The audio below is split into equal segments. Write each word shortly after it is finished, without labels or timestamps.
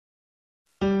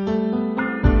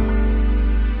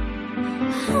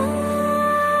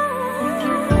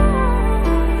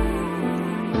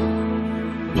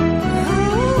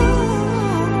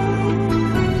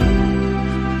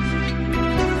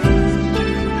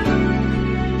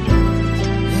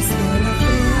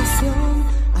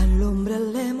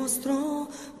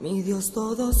Dios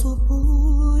todo su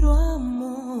puro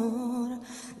amor,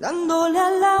 dándole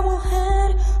a la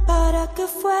mujer para que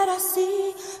fuera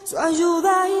así, su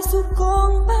ayuda y su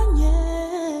compañera.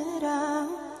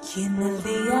 Y en el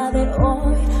día de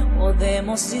hoy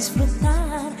podemos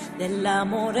disfrutar del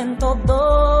amor en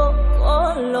todo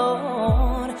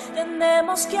color.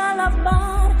 Tenemos que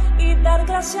alabar y dar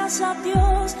gracias a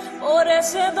Dios por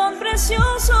ese don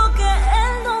precioso que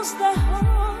Él nos dejó.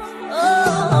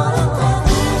 Amor entre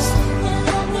Dios,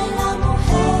 el hombre y la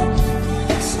mujer,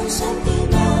 que es un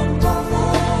sentimiento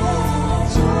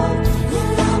bello. Y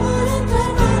el amor entre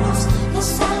hermanos es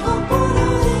algo puro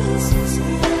y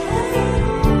sincero.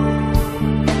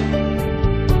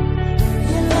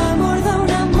 Y el amor de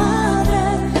una madre,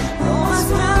 lo más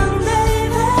grande y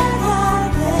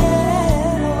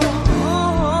verdadero.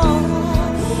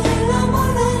 Y el amor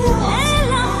de Dios,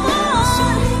 El amor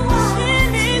sin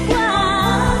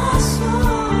igual.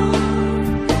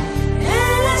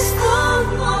 Él es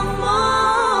todo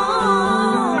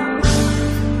amor.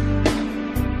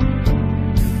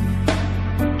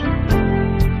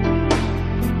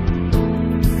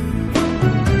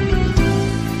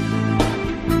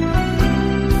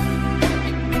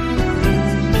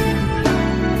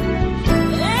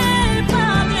 El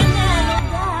Padre en el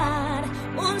hogar,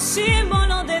 un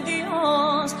símbolo de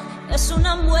Dios, es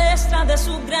una muestra de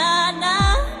su gran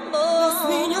amor. Los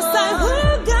niños al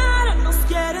jugar nos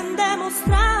quieren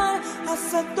demostrar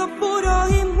afecto puro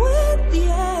y muy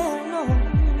tierno.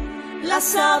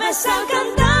 Las aves al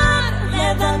cantar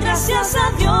le dan gracias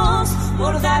a Dios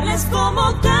por darles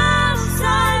como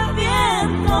casa el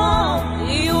viento.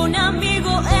 Y un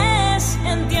amigo es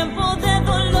en tiempo de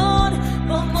dolor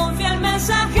como un fiel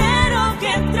mensajero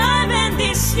que trae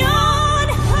bendición.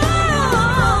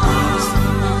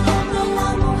 La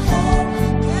mujer,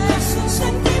 que es un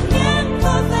sentimiento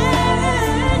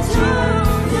bello.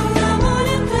 Y el amor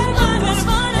entre hermanos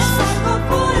es algo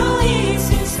puro y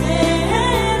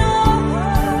sincero.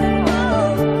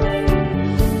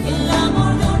 Y el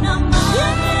amor de una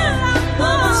madre, lo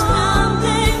más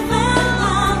grande y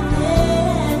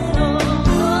verdadero.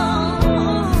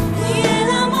 Y el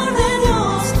amor de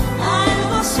Dios,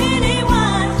 Algo sin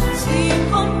igual, sin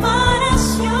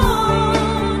comparación.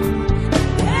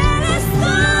 Eres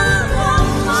todo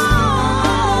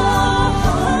amor.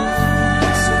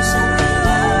 es un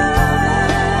sentimiento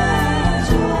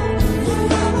bello. Y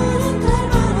el amor entre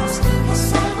hermanos es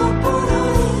algo puro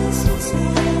y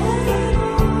sincero.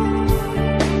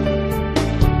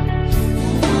 Y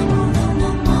el amor de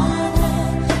una madre,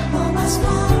 lo más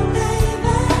grande y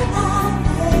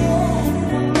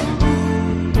verdadero.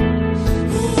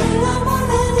 Y el amor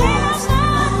de Dios,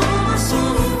 algo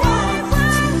sin igual,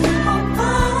 sin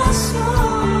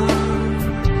comparación.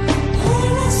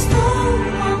 Él es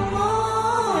todo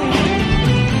amor.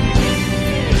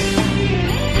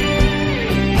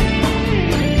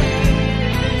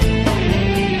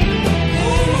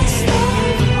 Él es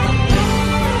todo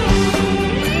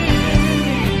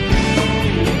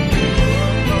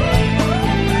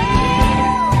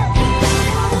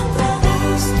entre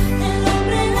Dios, el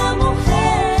hombre y la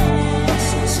mujer, es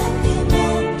un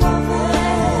sentimiento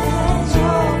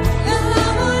bello. El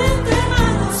amor entre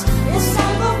hermanos es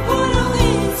algo puro y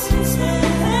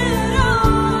sincero.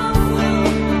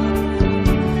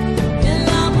 El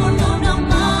amor de una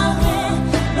madre,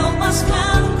 lo más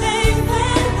grande y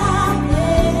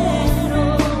verdadero.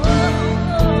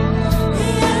 Y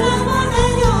el amor de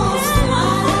Dios,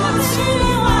 algo sin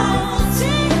igual,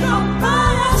 sin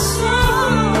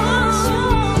comparación.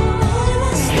 Él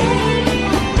es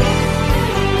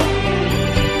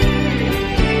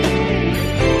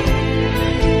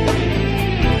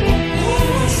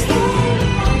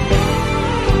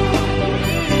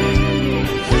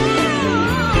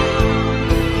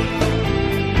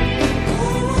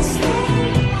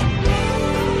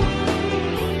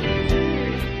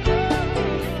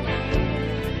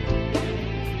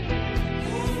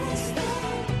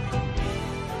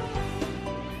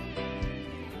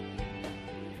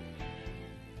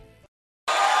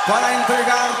para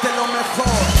entregarte lo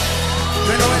mejor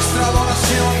de nuestra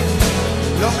adoración,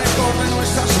 lo mejor de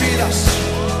nuestras vidas.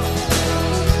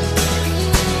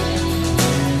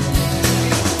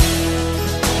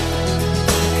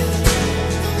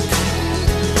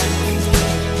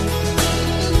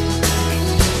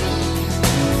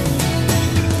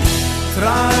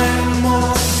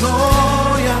 Traemos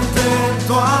hoy ante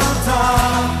tu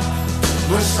altar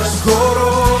nuestras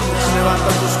coronas, levanta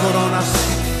tus coronas.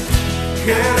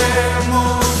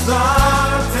 Queremos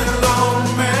darte lo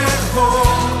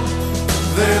mejor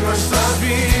de nuestras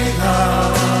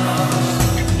vidas.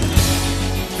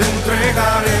 Te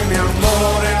entregaré mi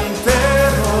amor entero.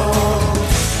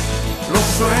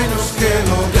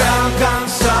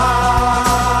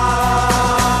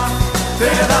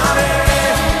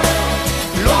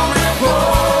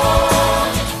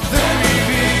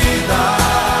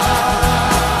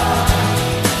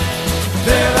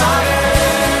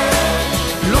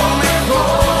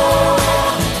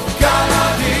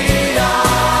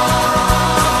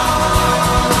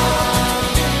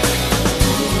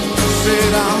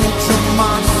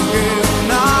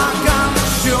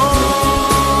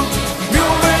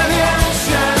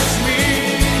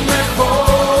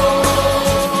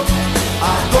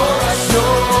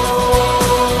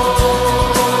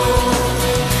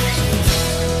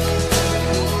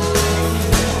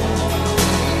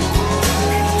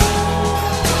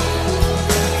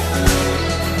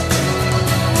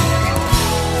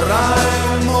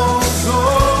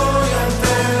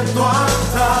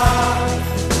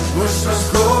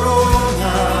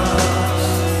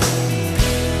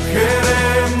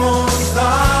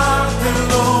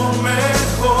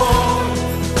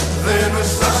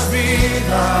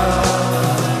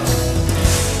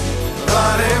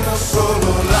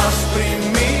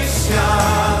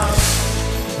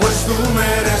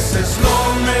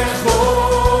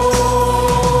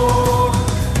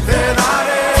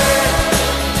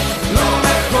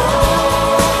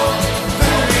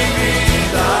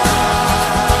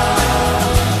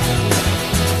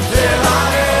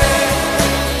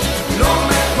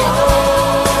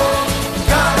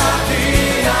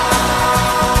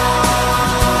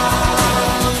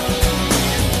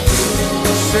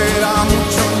 será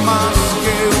mucho más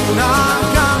que una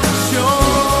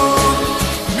canción.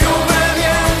 Mi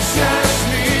obediencia es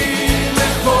mi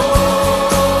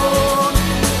mejor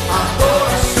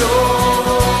adoración.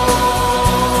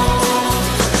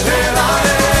 Te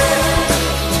daré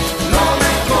lo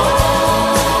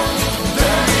mejor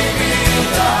de mi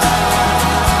vida.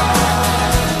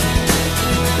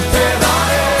 Te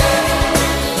daré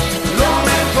lo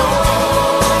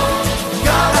mejor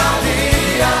cada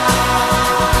día.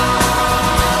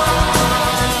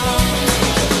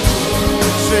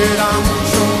 Será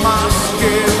mucho más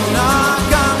que una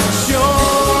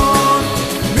canción.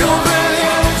 Mi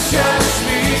obediencia es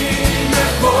mi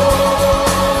mejor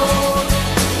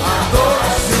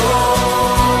adoración.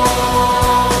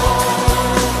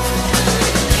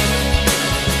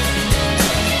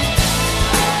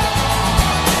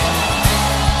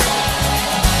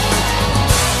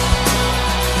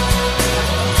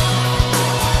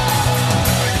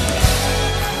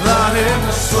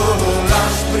 Daremos solo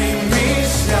las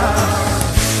primicias,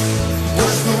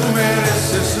 pues tú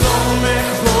mereces lo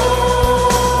mejor.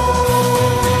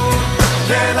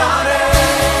 Te daré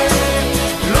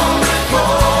lo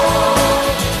mejor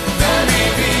de mi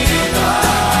vida.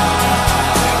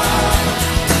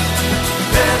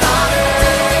 Te daré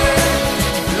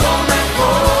lo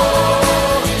mejor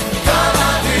cada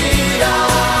día.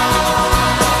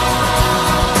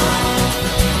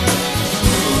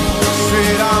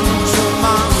 Será mucho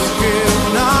más que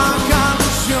una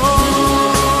canción.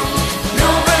 Mi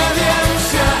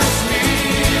obediencia es mi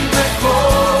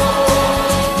mejor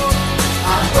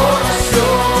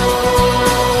adoración.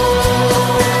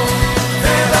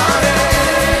 Te daré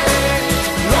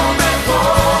lo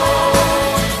mejor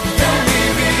de mi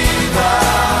vida.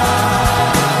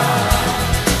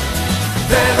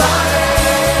 Te daré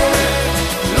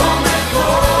lo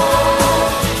mejor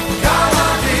cada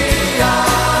día.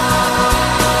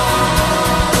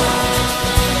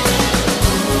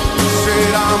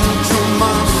 Será mucho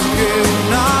más que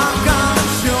una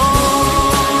canción.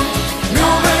 Mi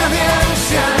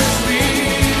obediencia es mi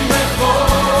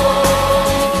mejor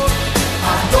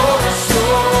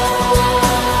adoración.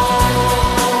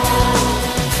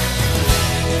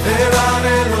 Te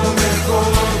daré lo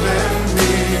mejor de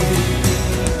mí.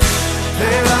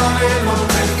 Te daré lo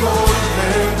mejor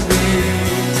de mí.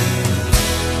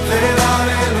 Te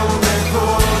daré lo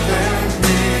mejor de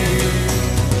mí.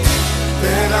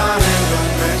 Te daré lo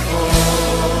mejor.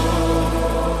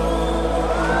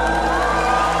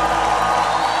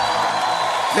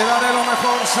 Te daré lo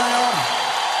mejor, Señor,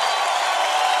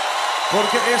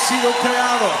 porque he sido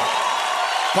creado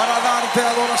para darte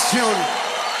adoración,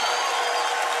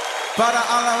 para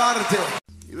alabarte.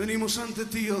 Y venimos ante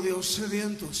ti, oh Dios,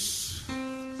 sedientos,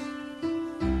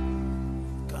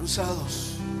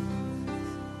 cansados,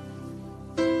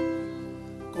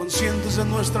 conscientes de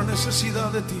nuestra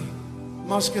necesidad de ti,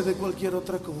 más que de cualquier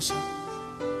otra cosa.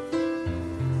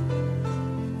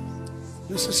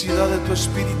 Necesidad de tu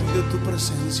espíritu y de tu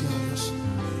presencia, Dios.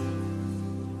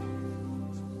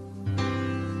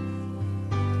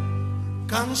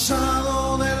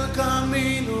 Cansado del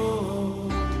camino,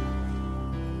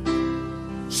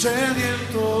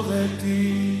 sediento de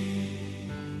ti.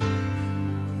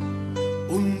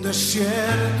 Un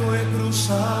desierto he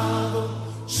cruzado,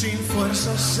 sin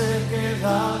fuerzas he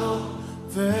quedado,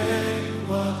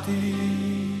 vengo a ti.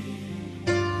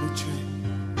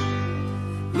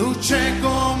 Luché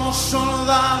como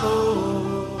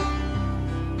soldado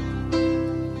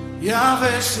y a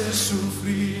veces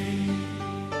sufrí.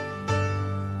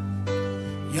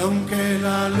 Y aunque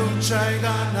la lucha he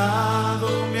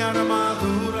ganado, mi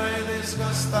armadura he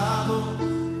desgastado,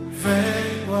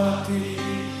 vengo a ti.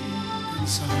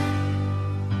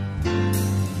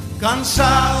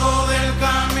 Cansado del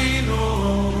camino,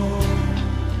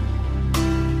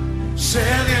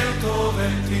 sediento de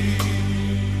ti.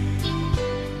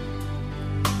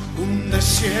 Un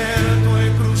desierto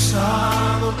he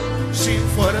cruzado, sin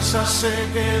fuerzas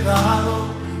he quedado,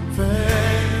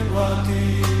 vengo a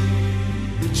ti.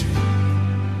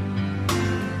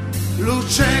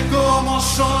 Luché como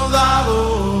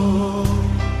soldado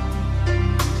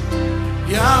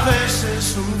y a veces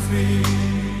sufrí.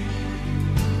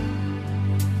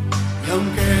 Y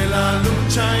aunque la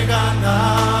lucha he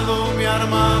ganado, mi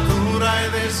armadura he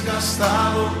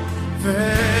desgastado,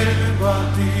 vengo a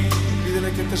ti.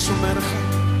 Pídele que te sumerja.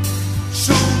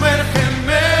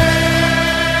 Sumérgeme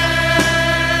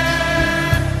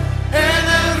en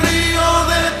el río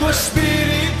de tu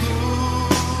espíritu.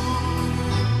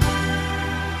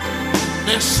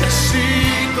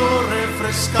 Necesito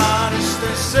refrescar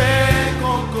este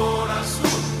seco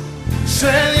corazón,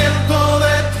 sediento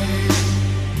de ti.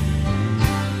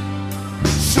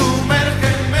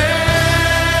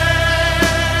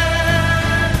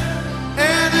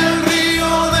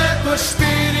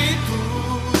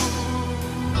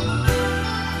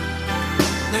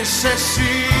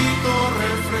 Necesito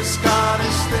refrescar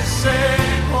este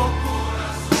seco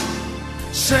corazón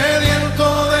sediento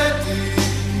de ti,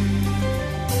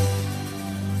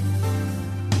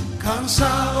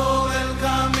 cansado del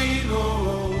camino,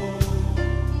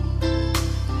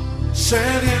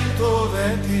 sediento de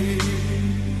ti.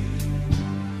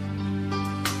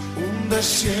 Un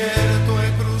desierto he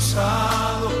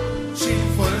cruzado, sin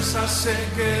fuerzas he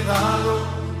quedado,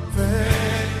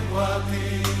 vengo a ti.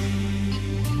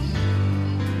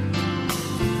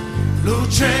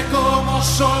 Luché como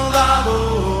soldado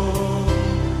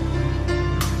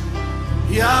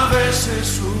y a veces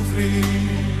sufrí,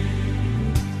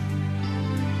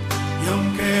 y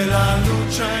aunque la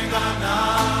lucha he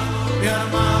ganado, mi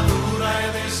armadura he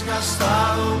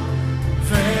desgastado,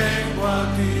 vengo a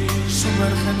ti.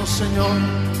 Sumérgenos, Señor,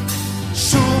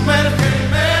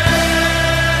 sumérgeme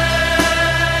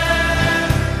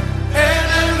en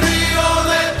el río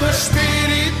de tu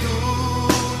espíritu.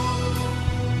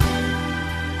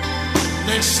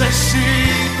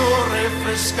 Necesito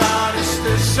refrescar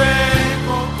este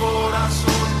seco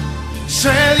corazón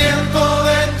sediento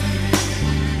de ti.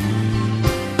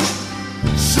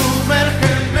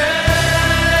 Sumérgeme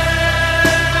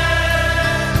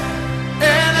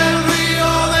en el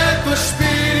río de tu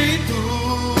espíritu.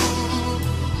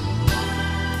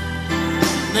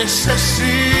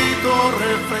 Necesito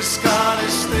refrescar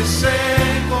este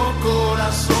seco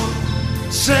corazón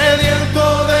sediento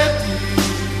de ti.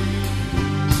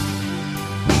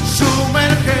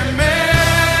 Sumérgeme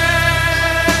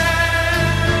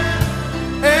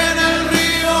en el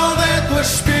río de tu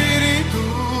espíritu.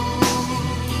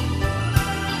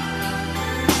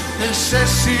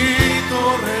 Necesito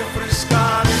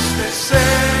refrescar este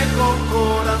seco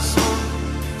corazón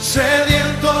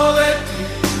sediento de ti.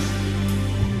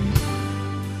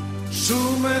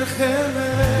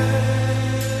 Sumérgeme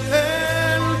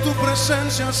en tu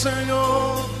presencia,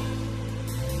 Señor.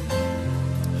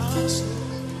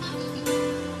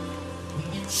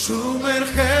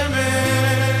 Sumérgeme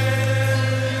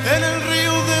en el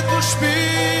río de tu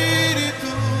espíritu.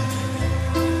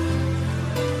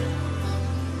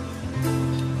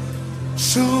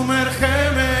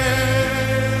 Sumérgeme,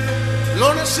 lo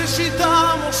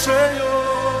necesitamos, Señor.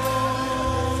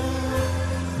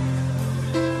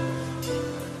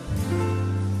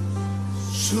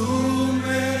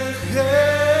 Sumérgeme.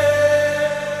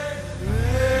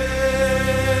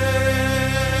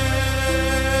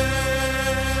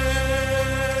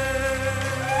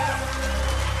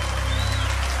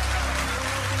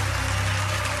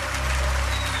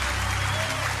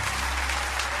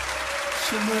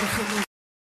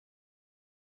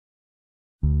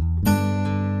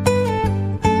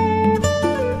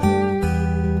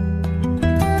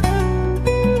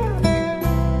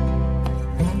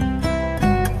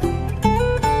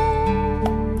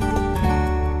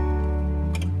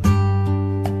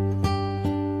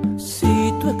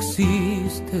 Si tú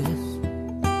existes,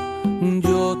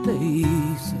 yo te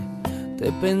hice,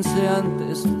 te pensé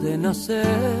antes de nacer.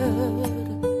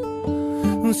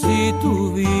 Si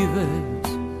tú vives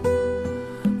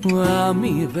a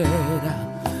mi vera,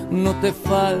 no te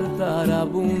faltará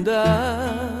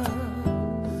abundar,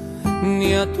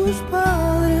 ni a tus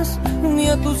padres, ni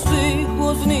a tus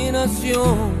hijos, ni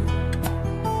nación.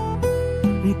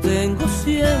 Tengo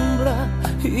siembra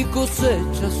y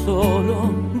cosecha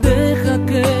solo, deja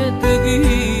que te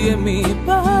guíe mi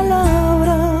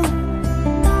palabra.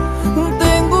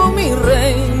 Tengo mi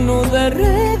reino de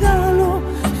regalo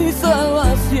y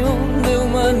salvación de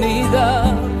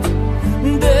humanidad.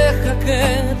 Deja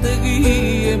que te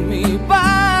guíe mi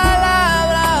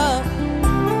palabra.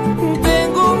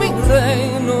 Tengo mi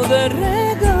reino de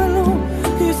regalo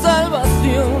y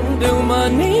salvación de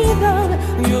humanidad.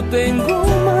 Yo tengo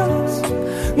más,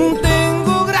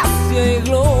 tengo gracia y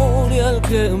gloria al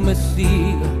que me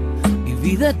siga y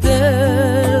vida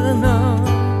eterna.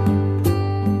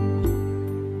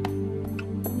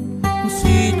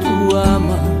 Si tú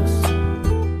amas,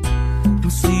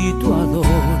 si tú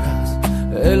adoras,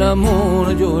 el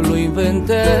amor yo lo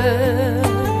inventé.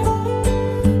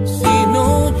 Si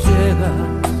no llegas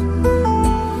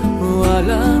a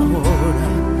la hora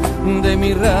de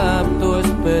mi rapto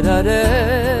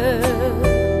esperaré.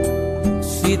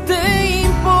 Si te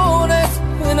impones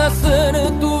en hacer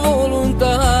tu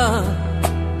voluntad,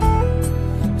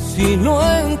 si no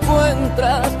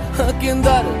encuentras a quien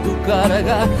dar tu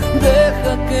carga,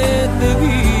 deja que te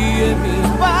guíe mi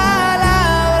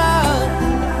palabra.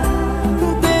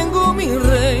 Tengo mi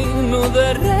reino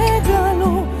de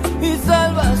regalo y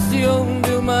salvación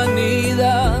de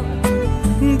humanidad.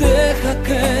 Deja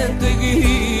que te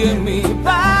guíe mi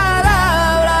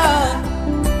palabra.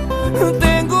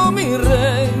 tengo mi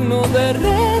reino de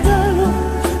regalo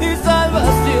y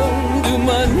salvación de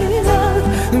humanidad.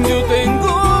 Yo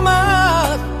tengo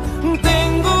más,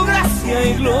 tengo gracia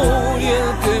y gloria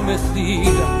que me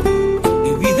siga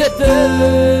y vida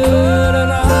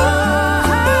eterna.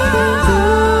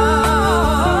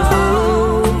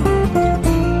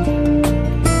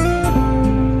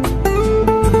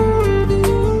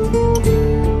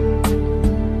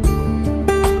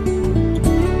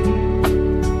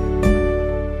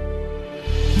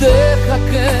 Deja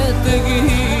que te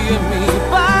guíe mi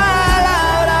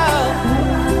palabra.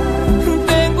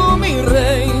 Tengo mi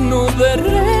reino de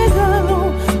regalo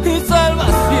y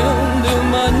salvación de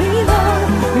humanidad.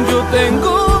 Yo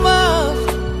tengo más,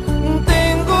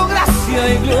 tengo gracia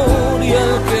y gloria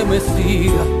que me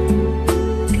siga.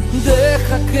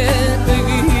 Deja que te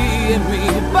guíe mi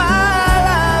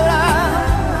palabra.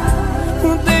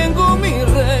 Tengo mi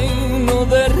reino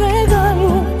de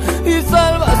regalo y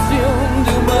salvación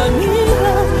de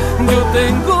humanidad. Yo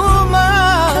tengo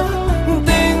más,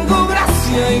 tengo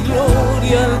gracia y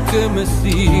gloria al que me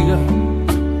siga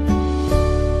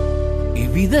y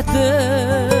vida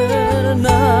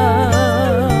eterna.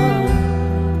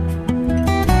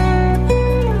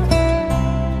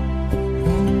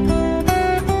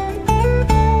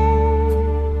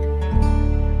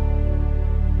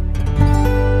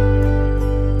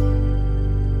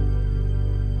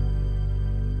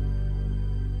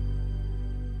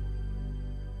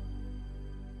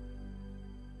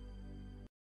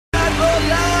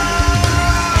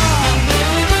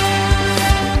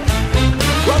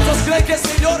 ¿Cuántos creen que el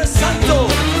Señor es santo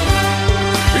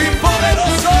y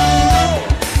poderoso?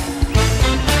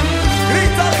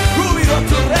 Grita de júbilo a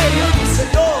tu Rey, a tu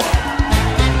Señor.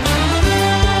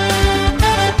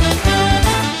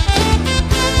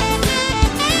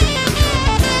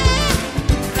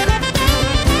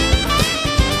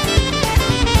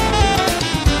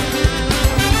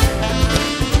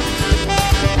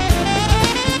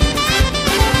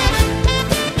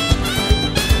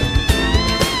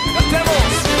 Cantemos.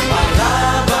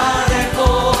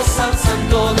 Alabaremos al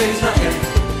Santo de Israel,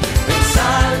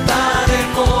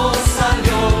 exaltaremos al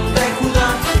León de Judá,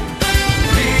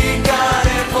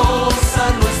 glorificaremos a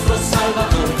nuestro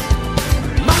Salvador.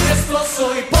 Majestuoso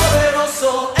y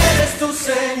poderoso eres tu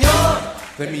Señor,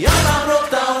 de mi alma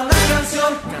brota una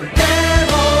canción.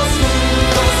 Cantemos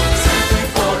juntos, santo y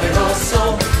poderoso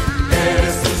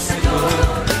eres tu Señor,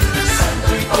 santo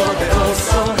y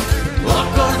poderoso, oh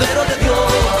Cordero de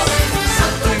Dios,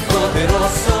 santo y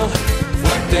poderoso,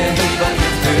 fuerte y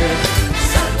valiente,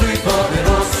 santo y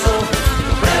poderoso,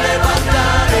 me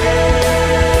levantaré.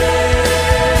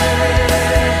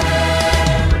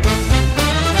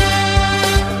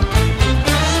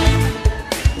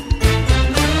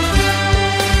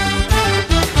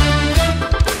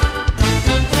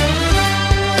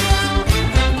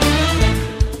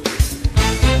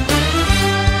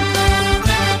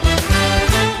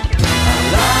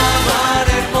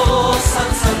 Alabaremos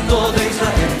al Santo de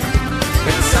Israel,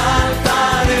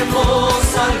 exaltaremos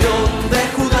al León de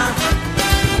Judá,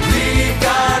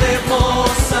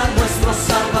 glorificaremos a nuestro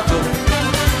Salvador.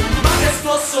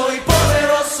 Majestuoso y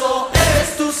poderoso eres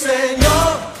tu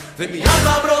Señor, de mi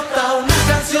alma brota una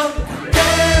canción.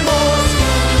 Cantemos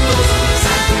juntos,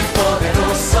 santo y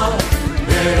poderoso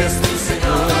eres tu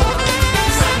Señor,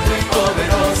 santo y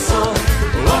poderoso,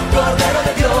 oh Cordero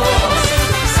de Dios,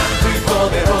 santo y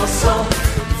poderoso,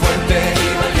 fuerte y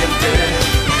valiente,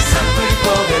 santo y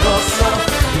poderoso,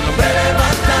 tu nombre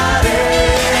levantaré.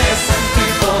 Santo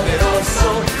y poderoso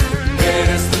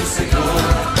eres tu Señor,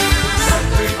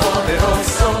 santo y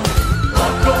poderoso,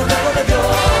 oh Cordero de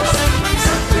Dios,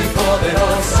 santo y poderoso.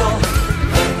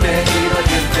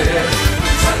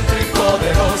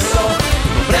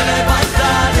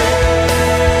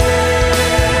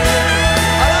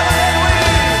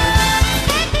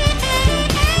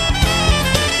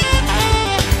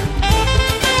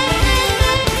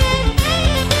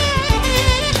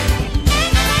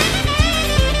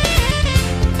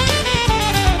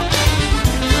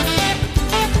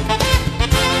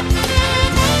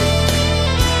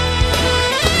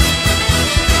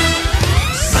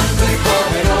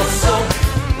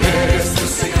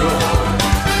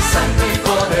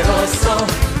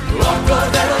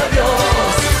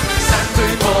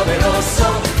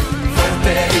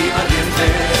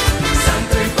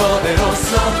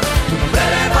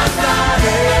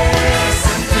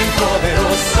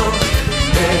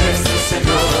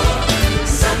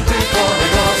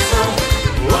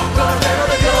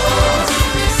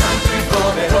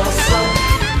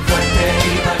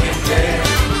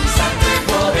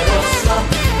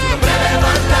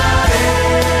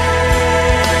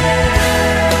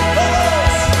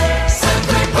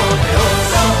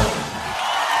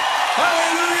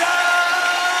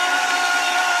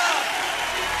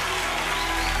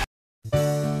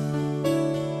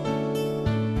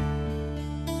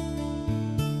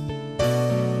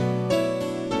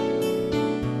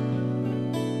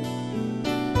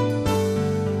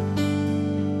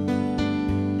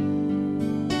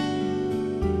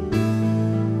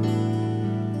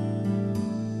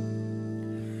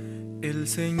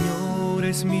 Señor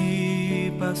es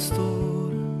mi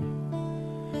pastor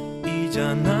y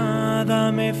ya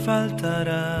nada me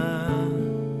faltará,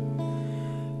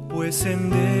 pues en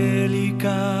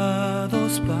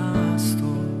delicados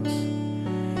pastos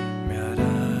me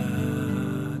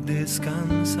hará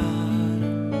descansar,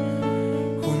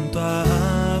 junto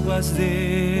a aguas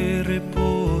de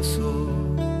reposo.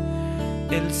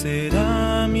 Él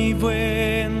será mi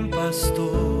buen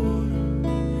pastor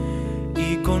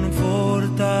y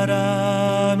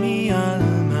confortará mi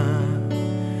alma,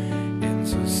 en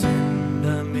su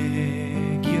senda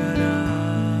me guiará.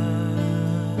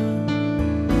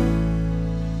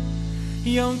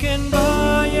 Y aunque en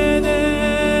valle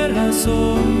de las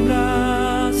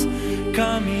sombras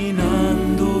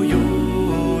caminando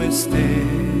yo esté,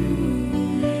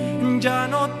 ya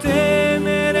no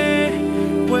temeré,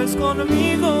 pues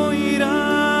conmigo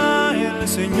irá el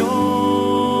Señor.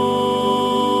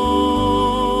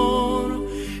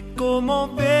 Como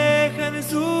oveja en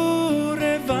su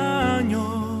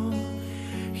rebaño,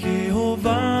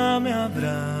 Jehová me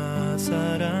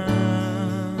abrazará,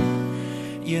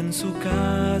 y en su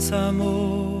casa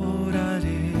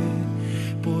moraré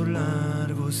por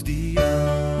largos días.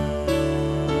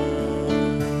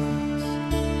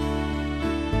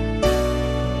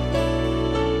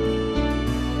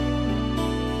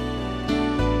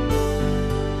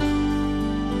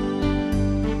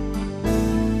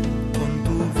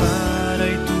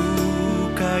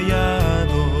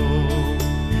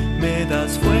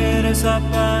 Fuerza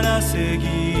para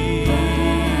seguir,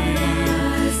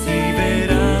 y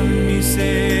verán mis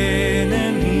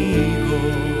enemigos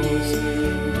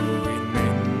tu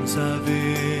inmensa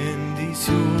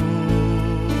bendición.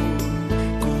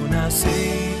 Con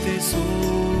aceite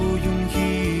soy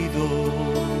ungido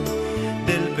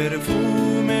del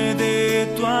perfume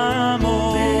de tu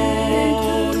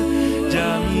amor,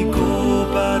 ya mi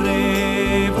copa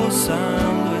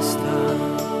rebosando está.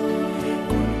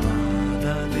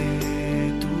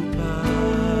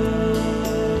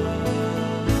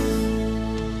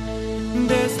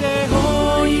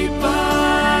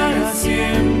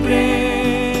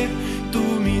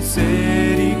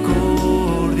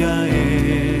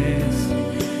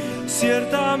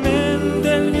 Ciertamente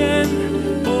el bien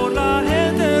por la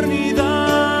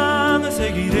eternidad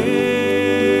seguiré.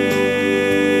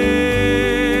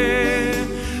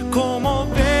 Como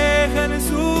oveja en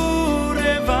su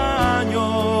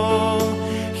rebaño,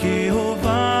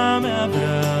 Jehová me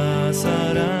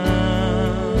abrazará,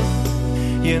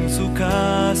 y en su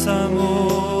casa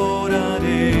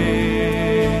moraré.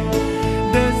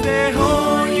 Desde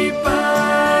hoy y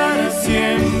para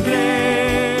siempre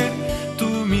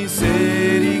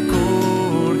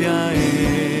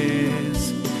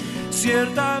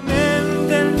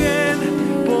ciertamente el bien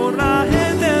por la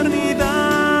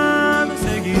eternidad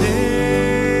seguiré.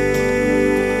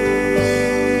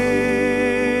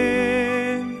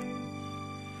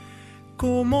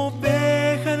 Como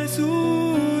oveja en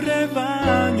su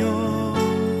rebaño,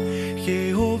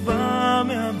 Jehová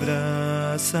me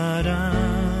abrazará,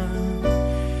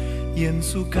 y en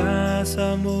su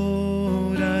casa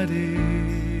moraré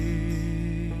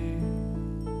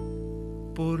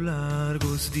por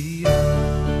largos días.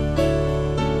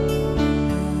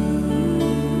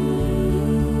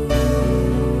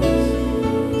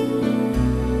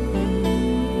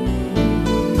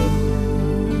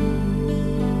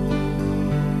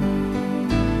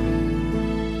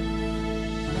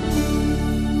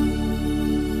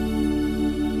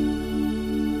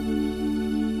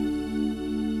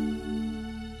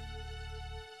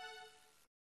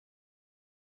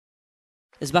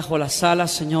 Es bajo las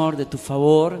alas, Señor, de tu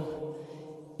favor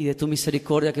y de tu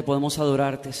misericordia que podemos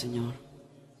adorarte, Señor.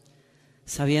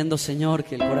 Sabiendo, Señor,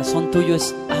 que el corazón tuyo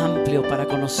es amplio para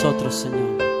con nosotros,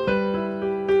 Señor.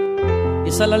 Y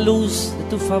es a la luz de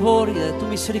tu favor y de tu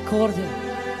misericordia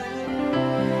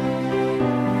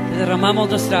que derramamos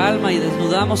nuestra alma y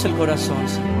desnudamos el corazón,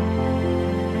 Señor.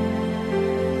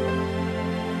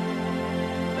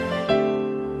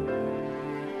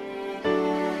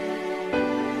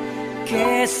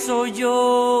 ¿Qué soy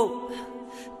yo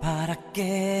para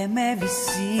que me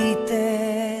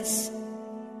visites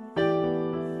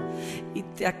y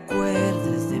te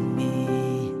acuerdes de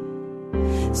mí,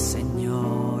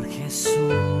 Señor Jesús?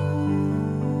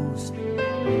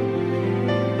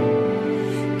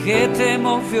 ¿Qué te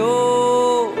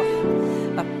movió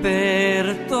a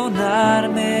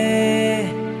perdonarme?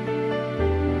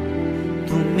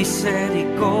 Tu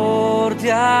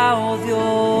misericordia, oh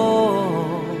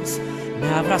Dios, me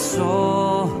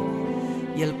abrazó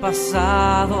y el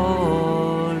pasado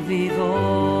olvidó.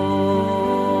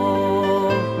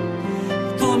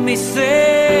 Tu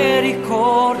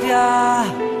misericordia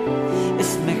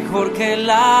es mejor que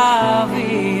la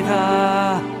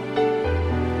vida.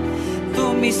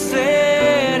 Tu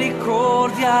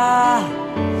misericordia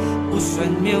puso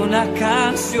en mí una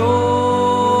canción.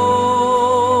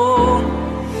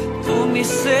 Tu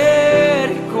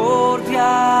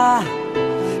misericordia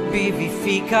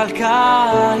vivifica al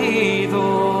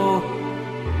caído.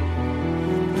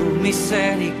 Tu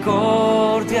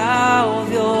misericordia, oh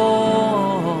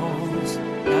Dios,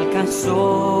 me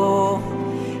alcanzó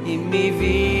y mi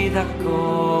vida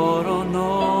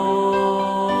coronó.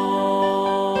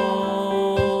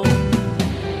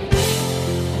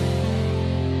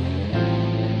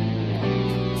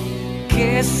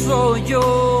 ¿Qué soy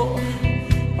yo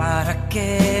para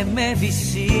que me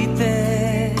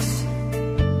visites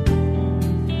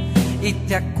y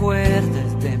te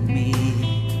acuerdes de mí,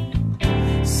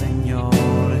 Señor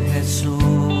Jesús?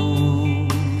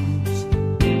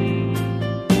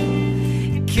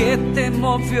 ¿Qué te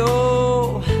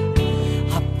movió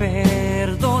a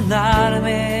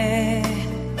perdonarme?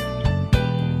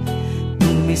 Tu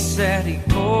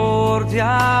misericordia,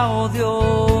 oh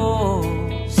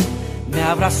Dios, me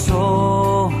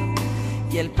abrazó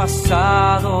y el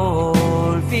pasado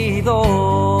olvidó.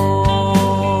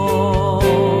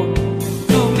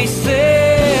 Tu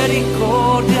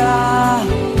misericordia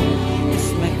es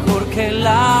mejor que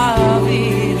la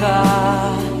vida.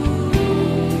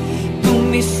 Tu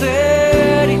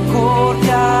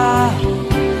misericordia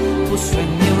puso en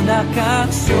mí una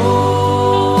canción.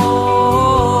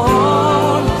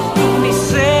 Tu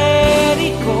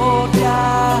misericordia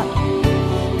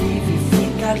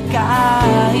vivifica al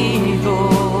caído.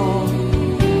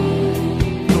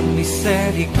 Tu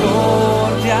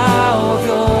misericordia, oh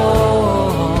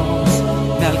Dios,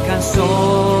 me alcanzó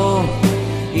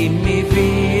y mi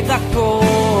vida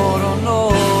coronó.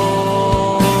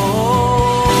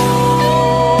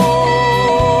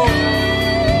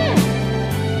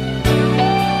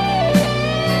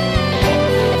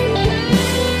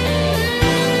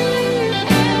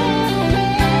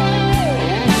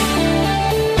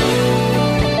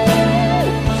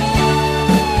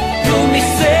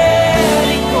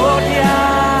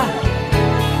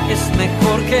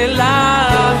 Que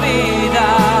la vida,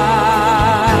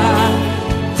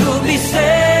 tu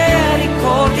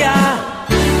misericordia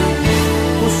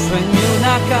puso en mí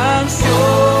una canción.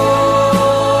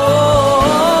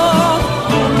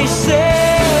 Tu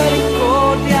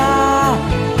misericordia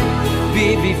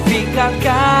vivifica al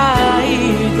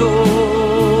caído.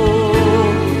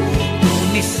 Tu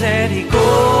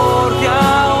misericordia,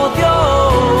 oh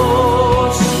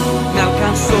Dios, me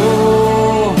alcanzó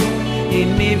y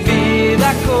mi vida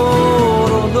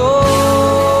coronó.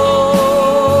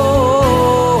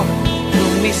 Tu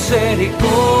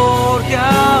misericordia,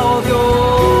 oh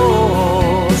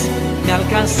Dios, me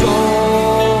alcanzó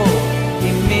y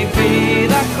mi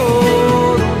vida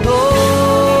coronó.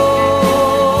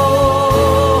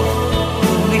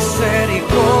 Tu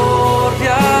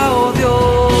misericordia, oh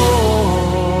Dios,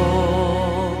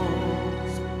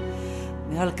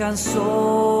 me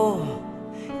alcanzó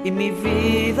y mi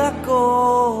vida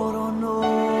coronó.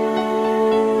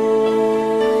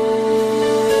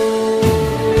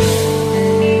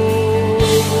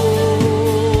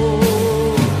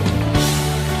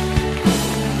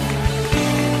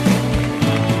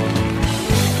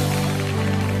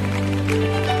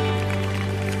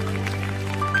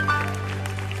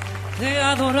 Te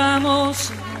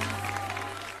adoramos.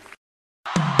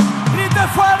 ¡Grite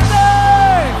fuerte!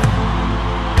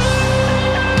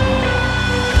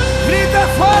 ¡Grite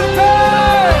fuerte!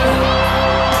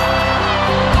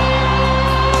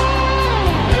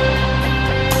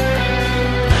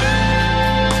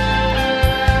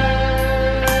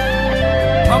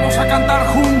 Vamos a cantar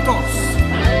juntos.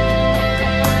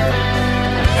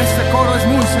 Este coro es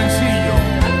muy sencillo.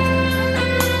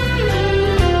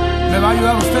 Me va a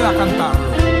ayudar usted a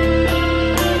cantarlo.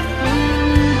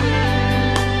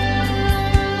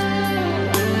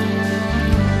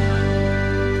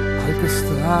 Al que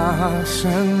está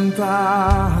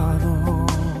sentado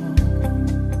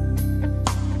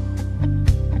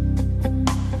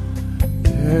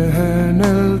en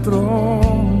el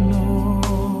trono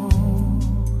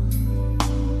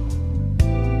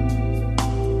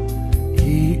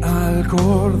y al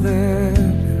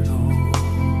Cordero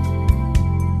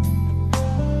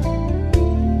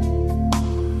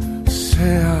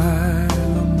sea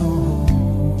el honor,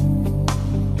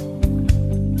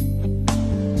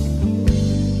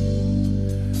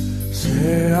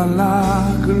 sea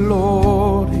la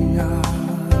gloria,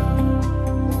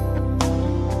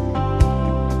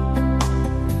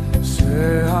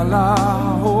 sea la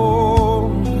honra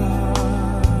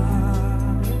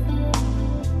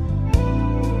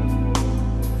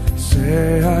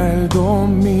sea el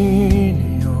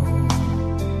dominio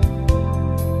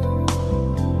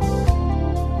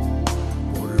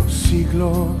por los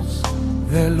siglos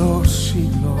de los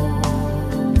siglos.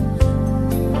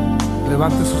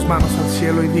 Levante sus manos al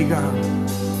cielo y diga: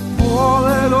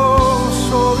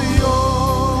 poderoso Dios,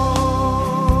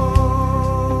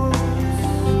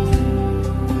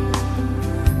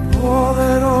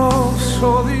 poderoso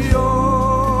Dios,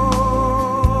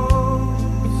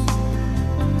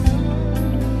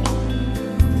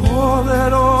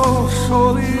 poderoso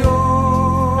Dios.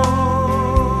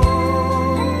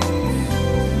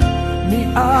 Mi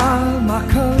alma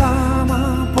clama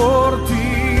por ti.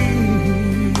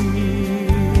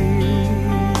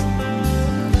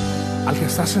 Al que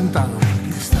está sentado,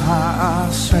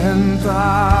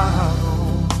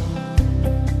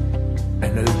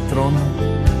 en el trono,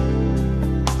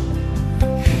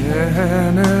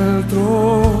 en el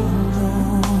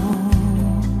trono,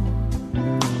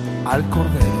 al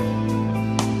Cordero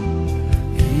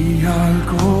y al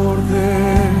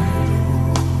Cordero.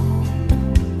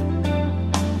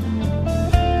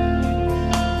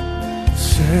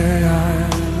 Sea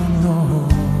el honor,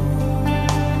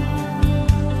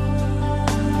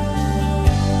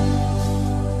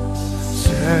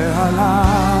 sea la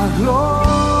gloria,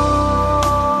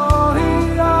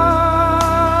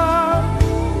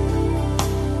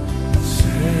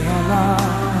 sea la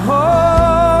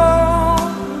honra.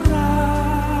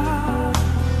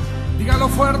 Dígalo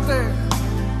fuerte.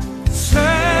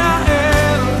 Sea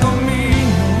el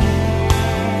dominio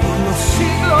por los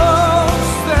siglos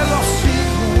de los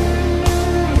siglos.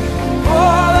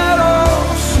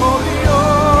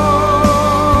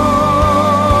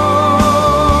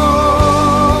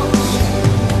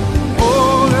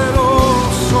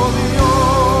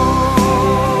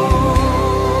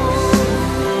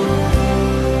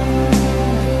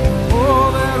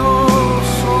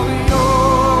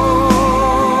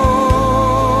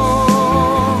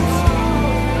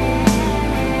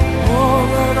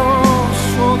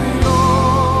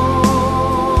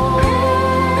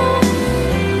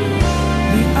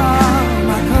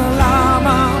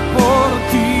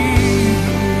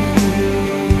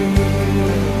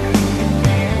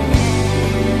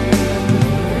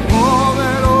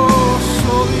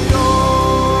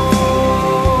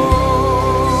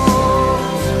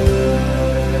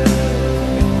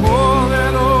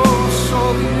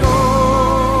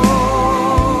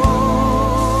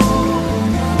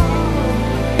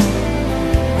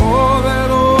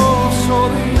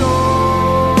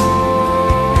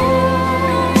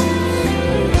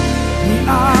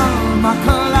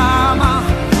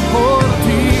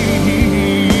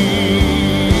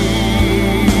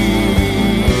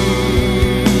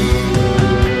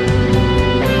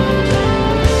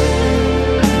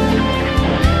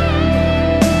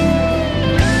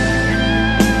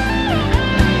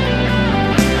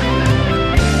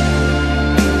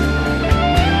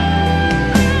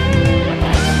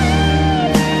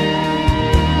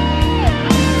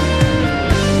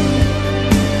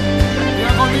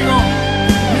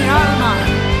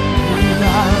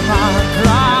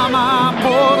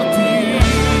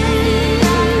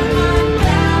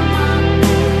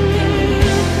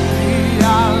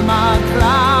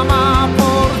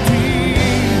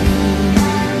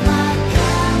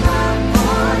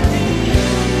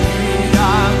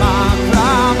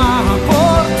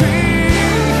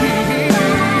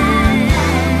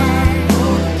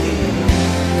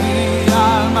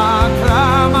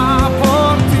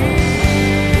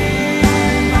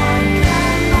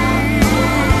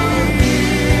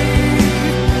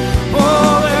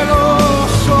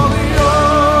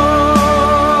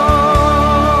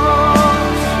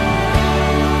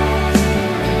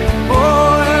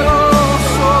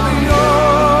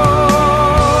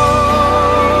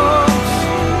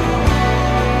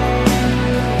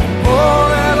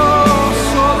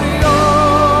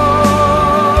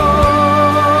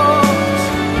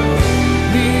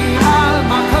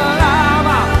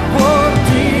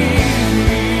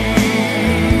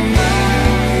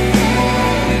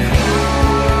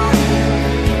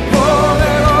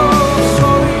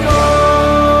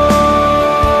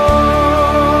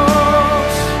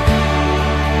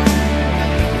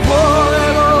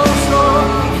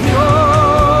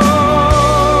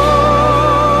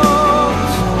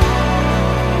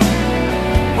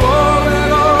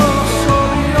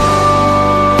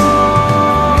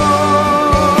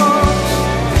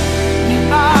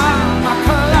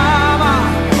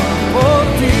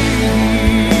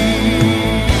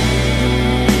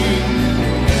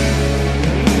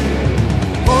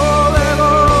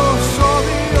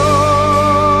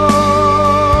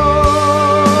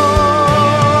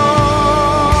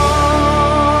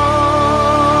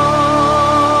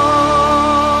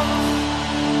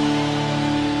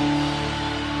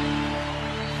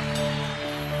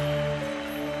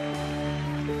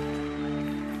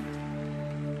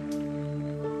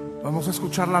 Vamos a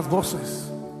escuchar las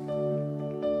voces.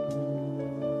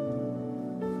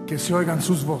 Que se oigan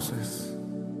sus voces.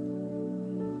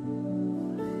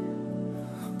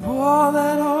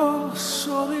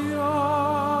 Poderoso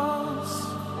Dios,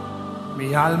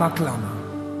 mi alma clama,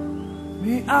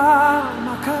 mi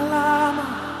alma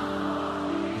clama.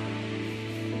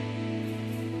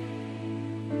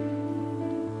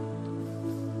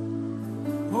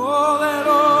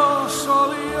 Poderoso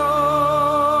Dios,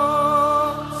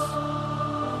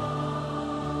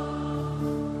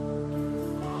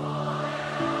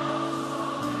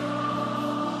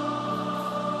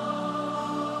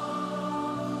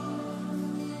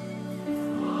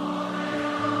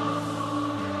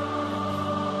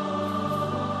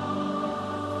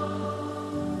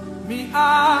 mi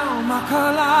alma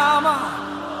clama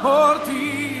por ti.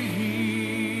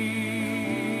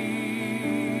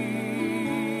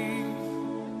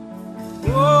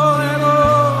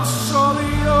 Poderoso Dios,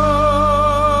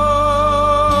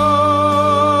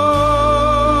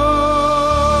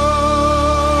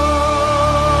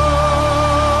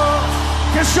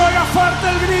 que se oiga fuerte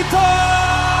el grito.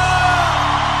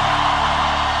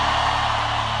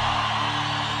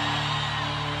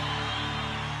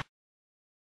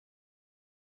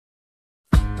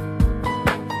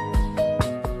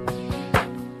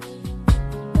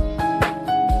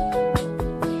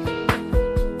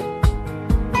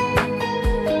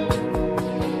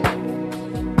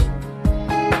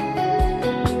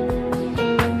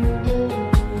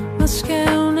 Más que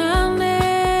un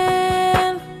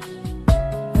anhelo,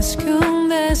 más que un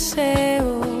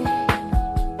deseo,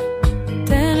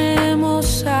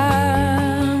 tenemos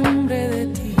hambre de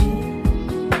ti,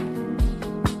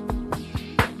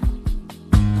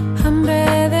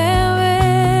 hambre de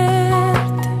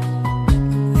verte,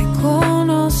 de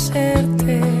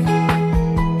conocerte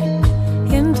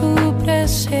y en tu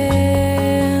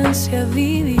presencia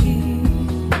vivir.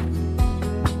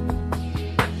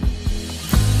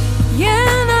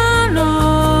 Llénanos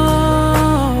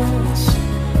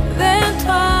de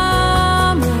tu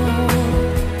amor,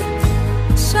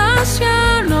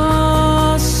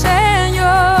 sácianos, Señor.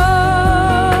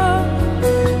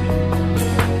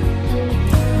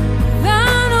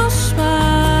 Danos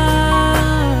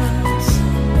más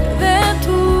de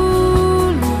tu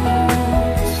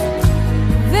luz,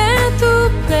 de tu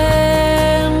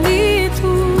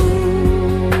plenitud.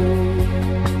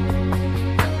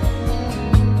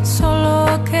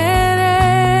 Solo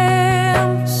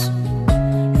queremos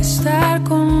estar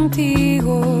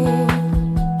contigo,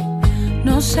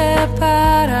 no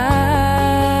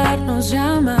separarnos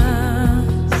ya más.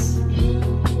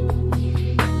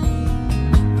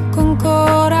 Con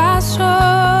corazones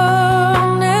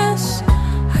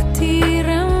a ti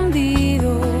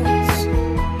rendidos,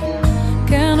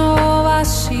 que no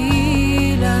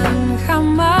vacilan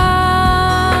jamás.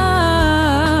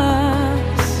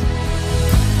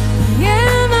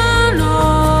 Llénanos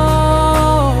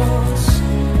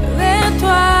de tu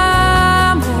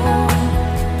amor,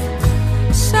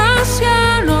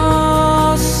 sácianos.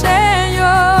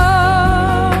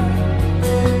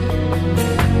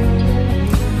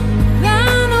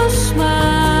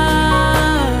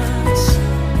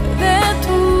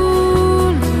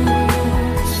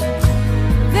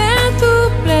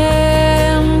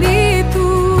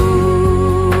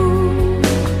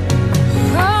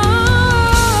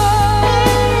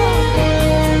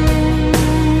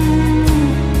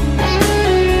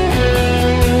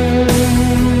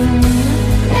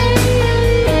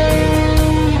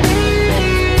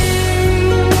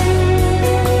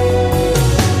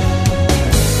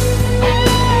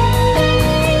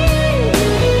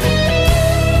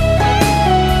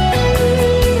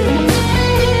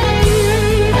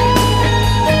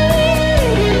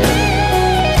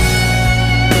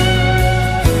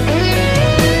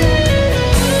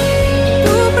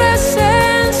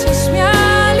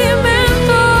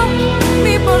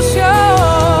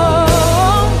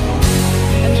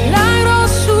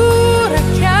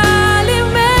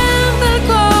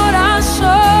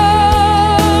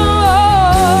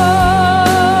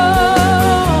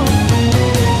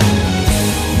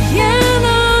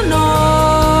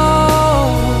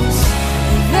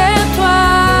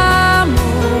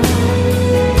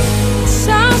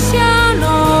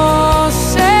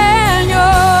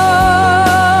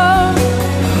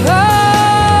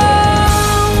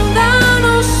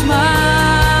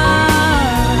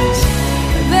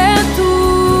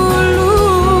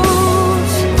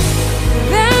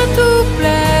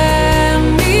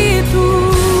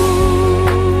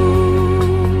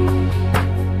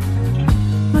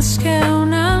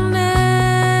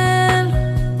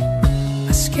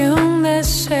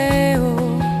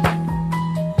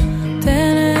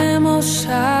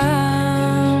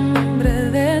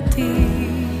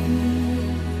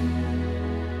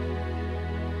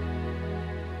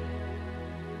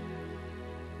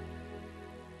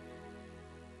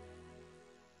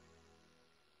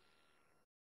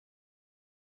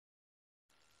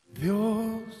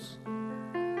 Dios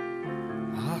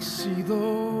ha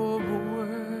sido bueno.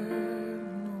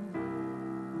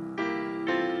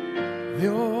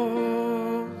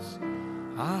 Dios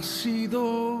ha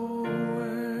sido bueno.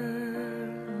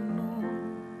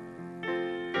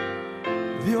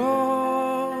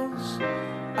 Dios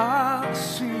ha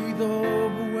sido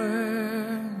bueno.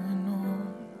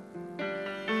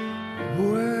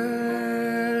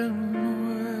 Bueno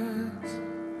es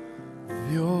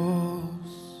Dios.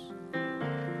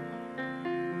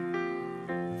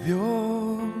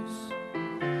 Dios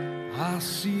ha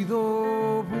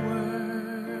sido bueno.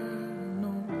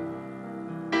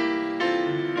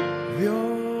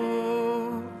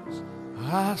 Dios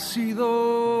ha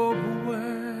sido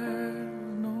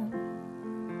bueno.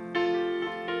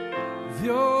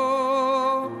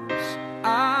 Dios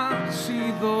ha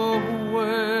sido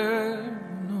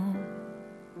bueno.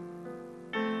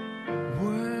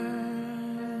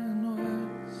 Bueno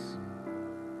es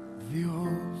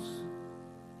Dios.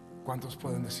 ¿Cuántos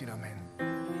pueden decir amén?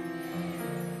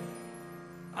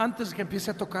 Antes que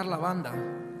empiece a tocar la banda,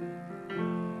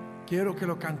 quiero que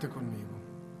lo cante conmigo.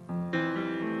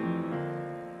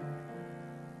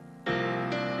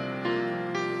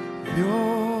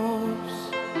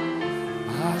 Dios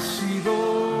ha sido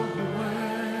bueno.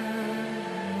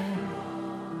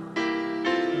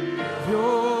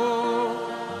 Dios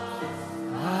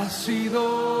ha sido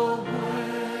bueno.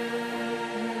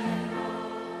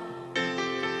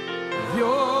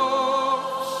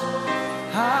 Dios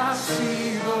ha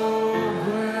sido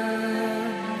bueno.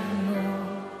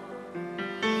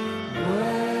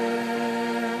 Bueno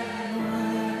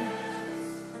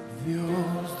es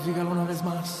Dios. Dígalo una vez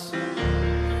más.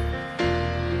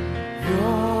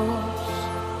 Dios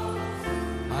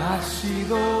ha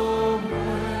sido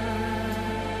bueno.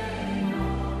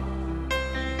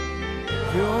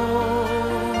 Dios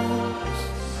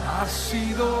ha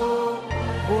sido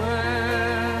bueno.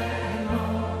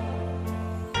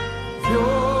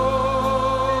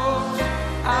 Dios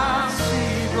ha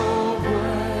sido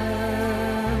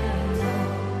bueno.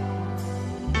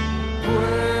 Bueno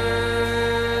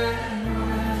es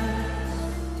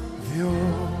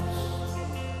Dios.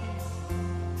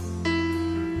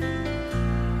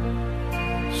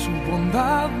 Su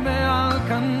bondad me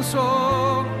alcanzó.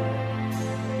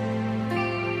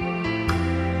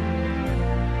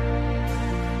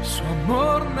 Su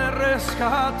amor me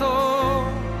rescató.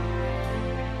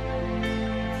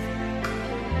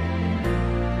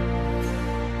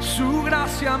 Su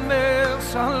gracia me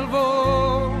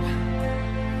salvó.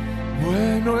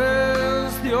 Bueno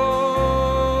es Dios.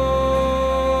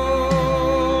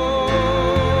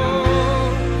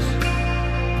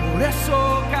 Por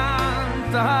eso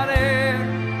cantaré.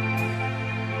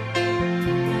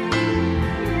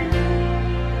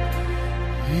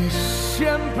 Y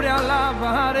siempre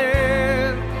alabaré.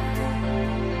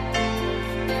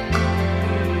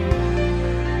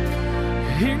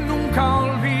 Y nunca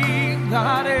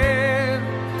olvidaré.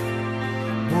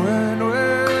 Bueno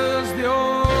es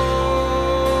Dios.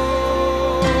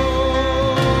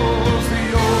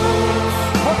 Dios.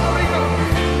 Puerto Rico.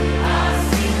 Ha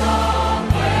sido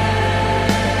bueno.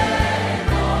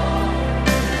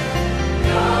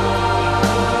 Dios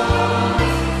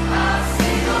ha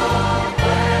sido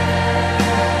bueno.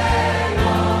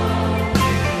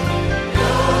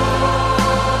 Dios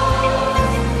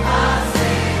ha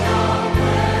sido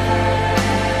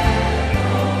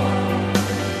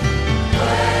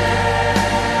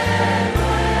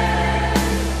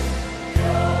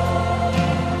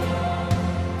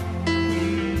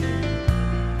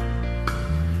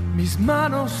mis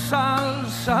manos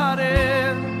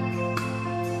alzaré,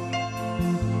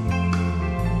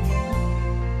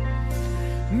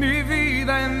 mi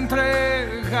vida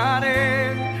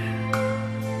entregaré,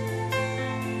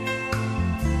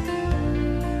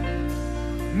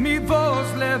 mi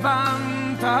voz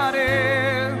levantaré.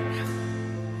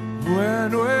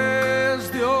 Bueno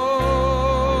es Dios.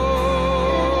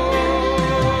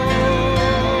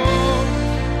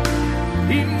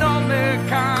 Y no me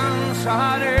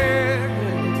cansaré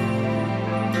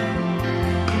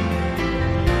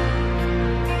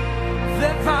de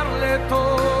darle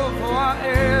todo a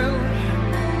Él.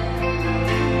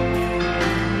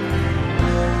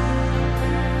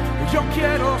 Yo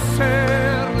quiero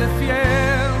serle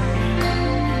fiel.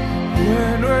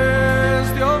 Bueno es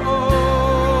Dios.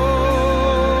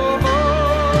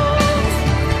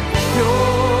 Dios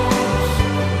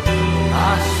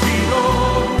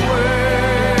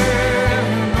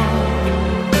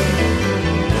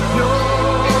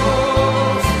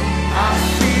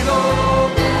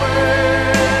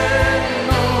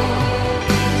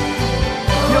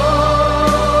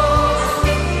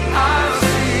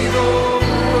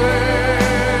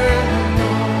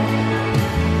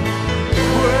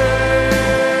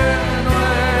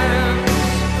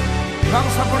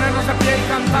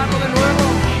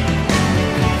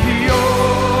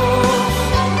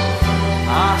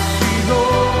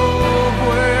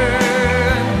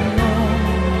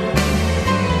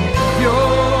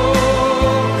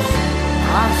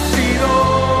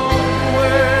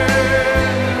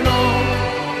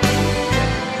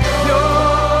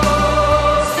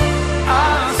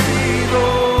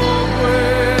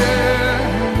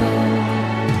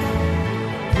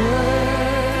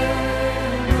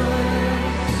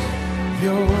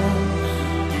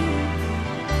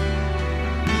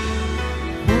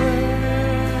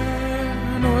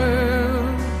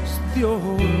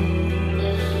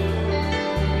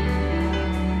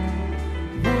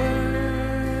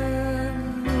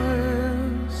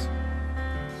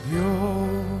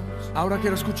Ahora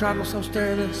quiero escucharlos a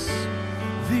ustedes.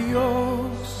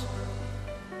 Dios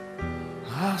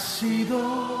ha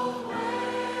sido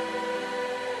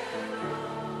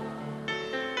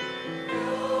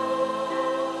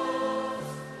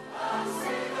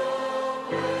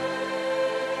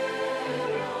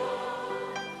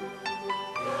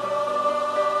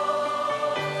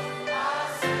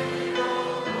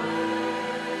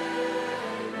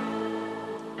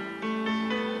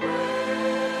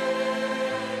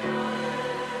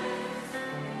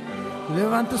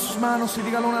Levante sus manos y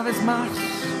dígalo una vez más.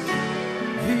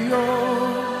 Dios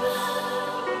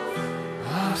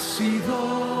ha sido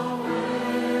bueno.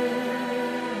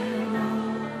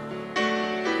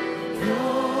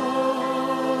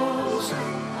 Dios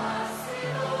ha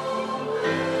sido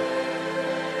bueno.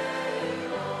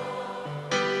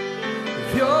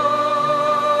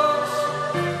 Dios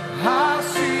ha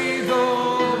sido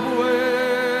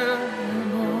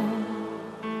bueno.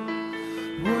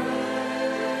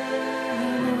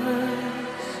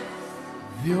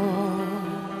 Dios.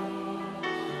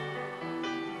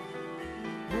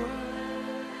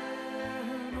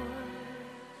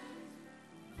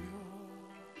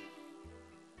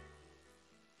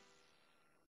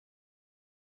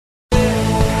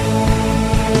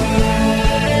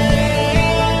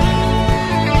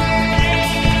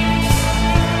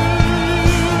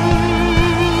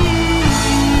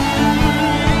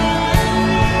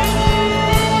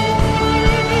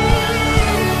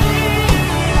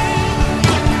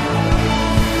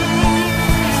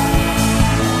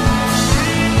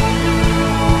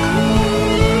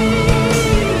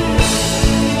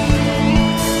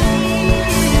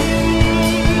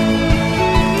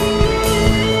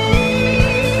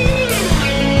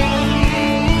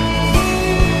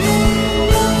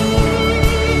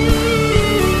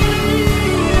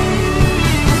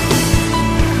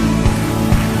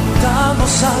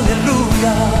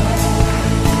 Aleluya,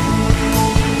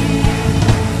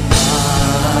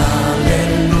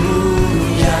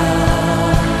 aleluya,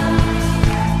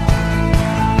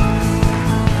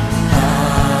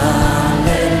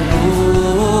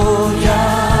 aleluya,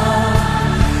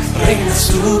 reinas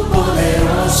tu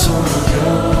poderoso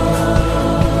Dios.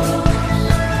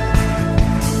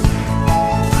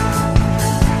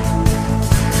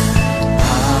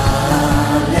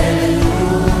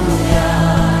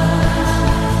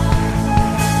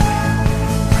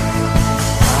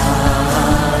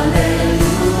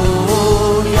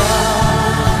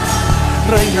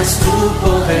 Reinas tu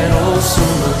poderoso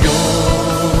Dios.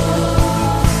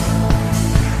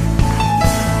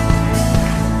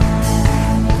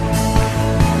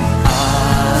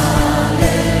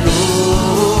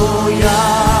 Aleluya.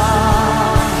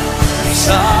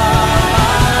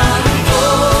 Santo,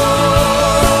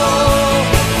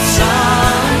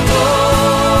 Santo,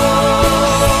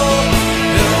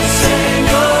 el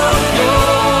Señor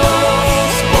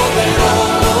Dios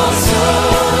poderoso.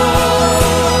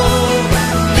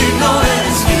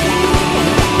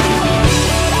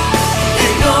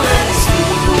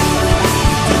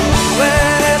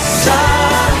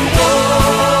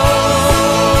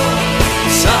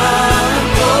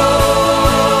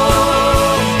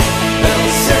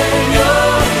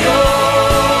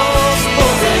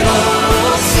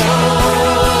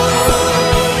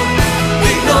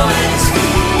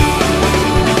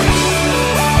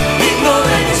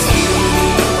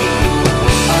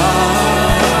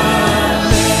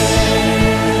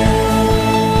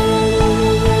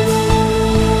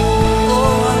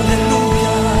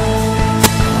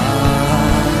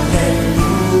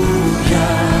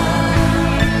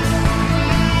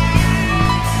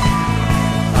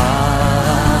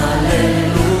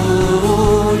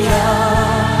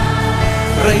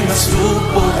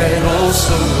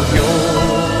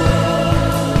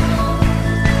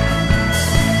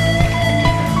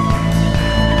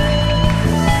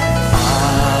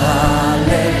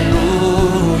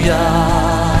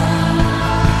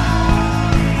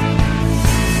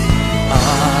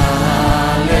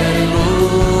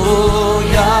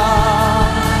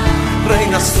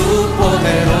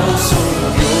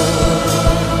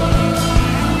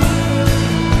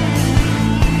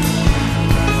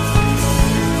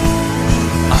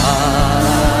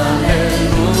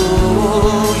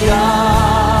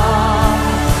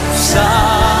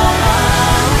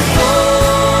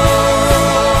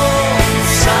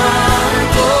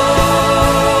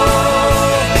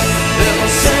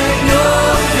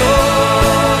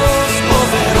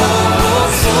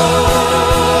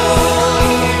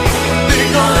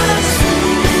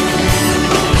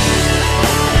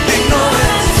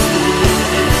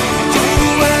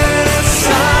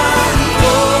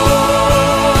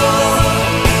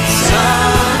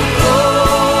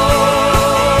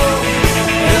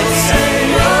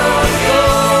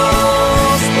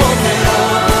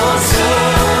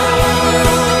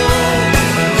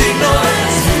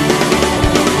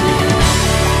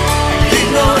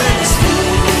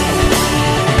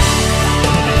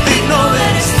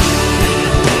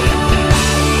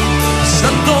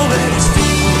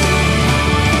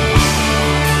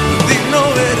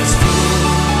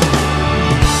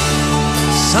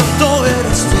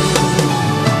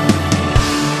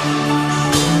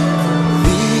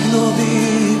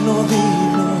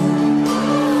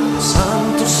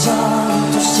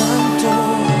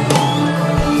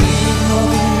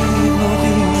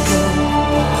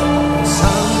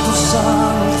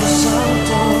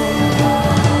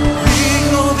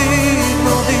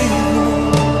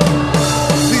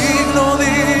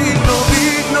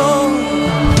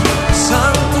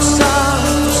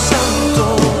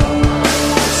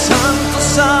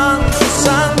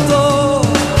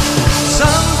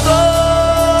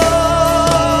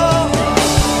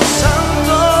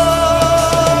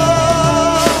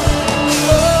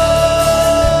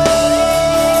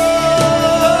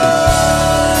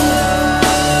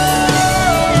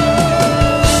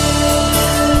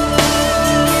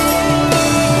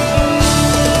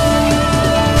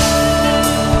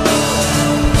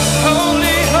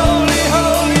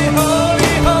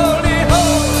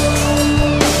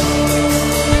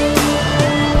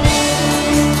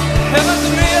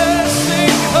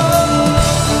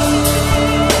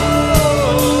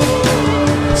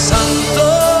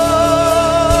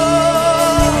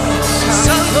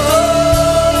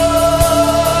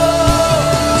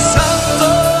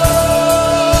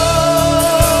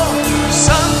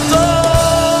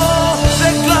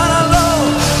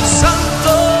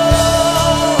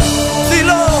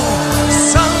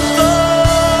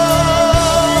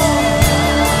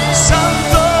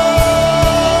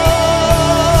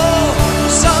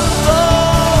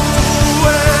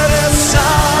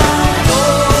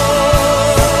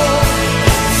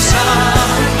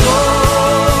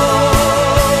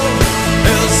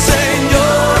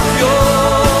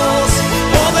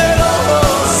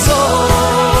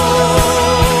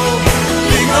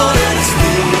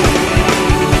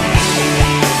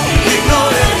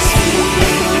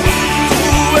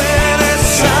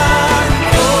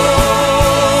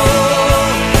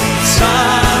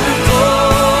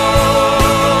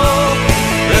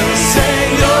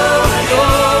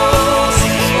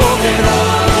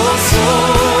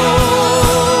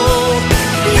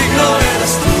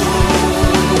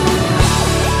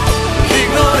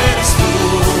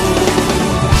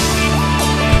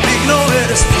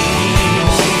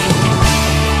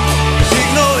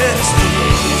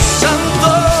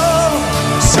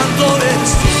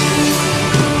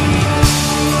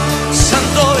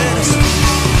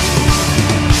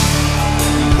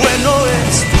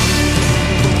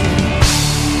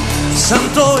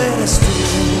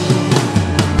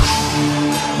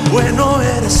 Bueno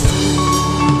eres tú,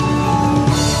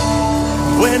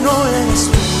 bueno eres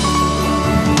tú.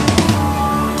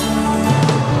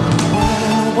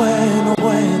 Bueno,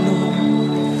 bueno,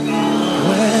 bueno,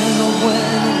 bueno,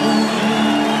 bueno.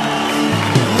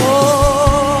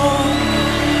 Oh,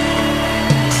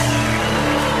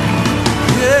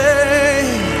 yeah.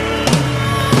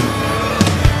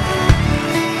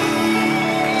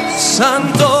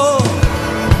 Santo,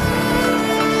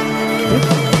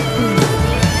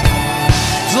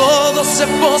 todos se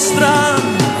postran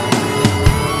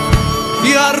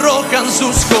y arrojan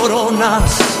sus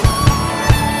coronas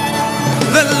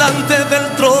delante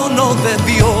del trono de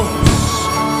Dios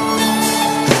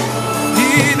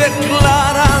y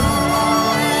declaran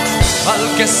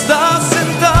al que está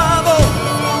sentado,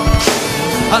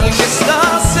 al que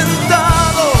está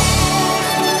sentado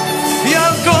y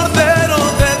al Cordero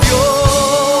de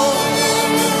Dios,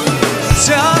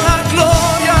 sea la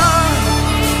gloria,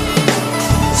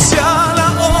 sea la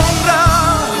honra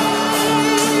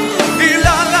y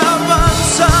la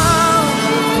alabanza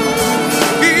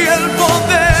y el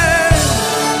poder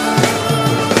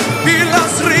y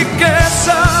las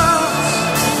riquezas,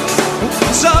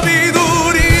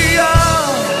 sabiduría,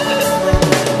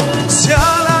 sea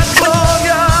la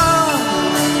gloria,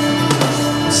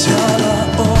 sea la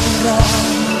honra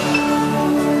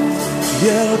y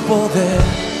el poder,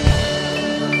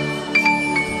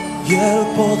 y el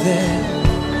poder,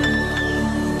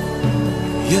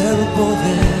 y el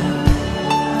poder.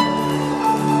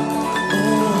 Oh,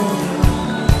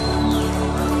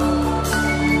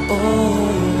 oh.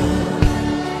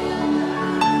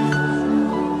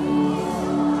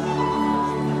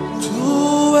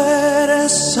 Tú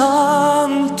eres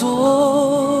santo,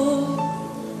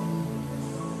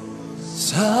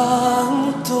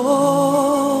 santo,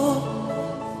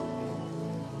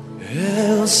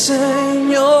 el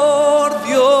Señor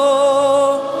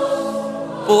Dios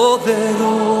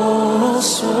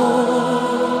poderoso,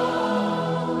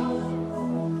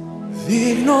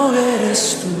 digno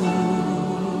eres tú,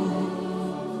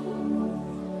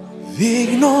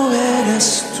 digno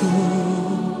eres tú.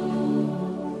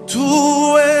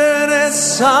 Tú eres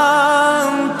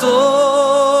santo,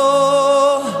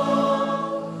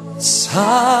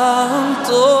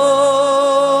 santo,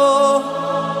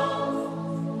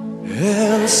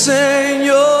 el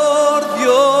Señor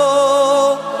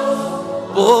Dios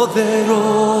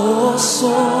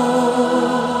poderoso,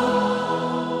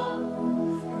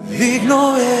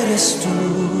 digno eres tú,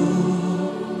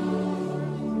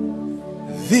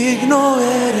 digno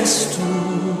eres tú.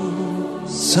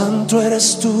 Santo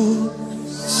eres tú,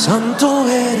 santo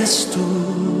eres tú,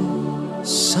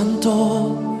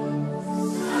 santo.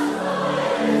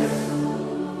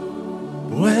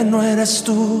 Bueno eres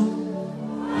tú,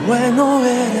 bueno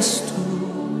eres tú,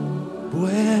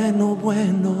 bueno,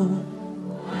 bueno,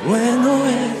 bueno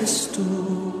eres tú.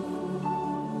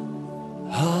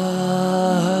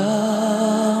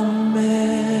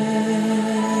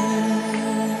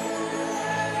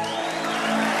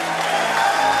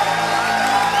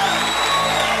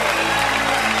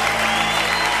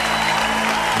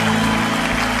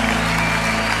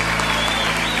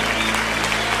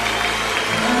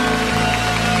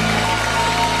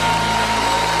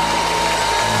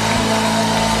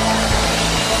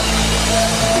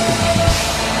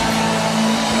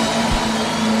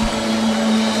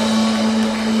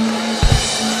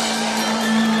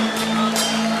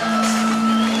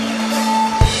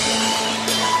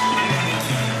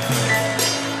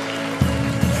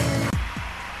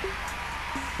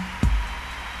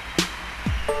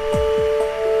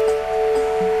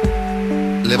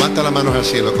 Levanta las manos al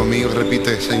cielo conmigo y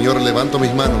repite: Señor, levanto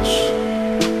mis manos,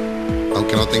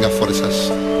 aunque no tenga fuerzas,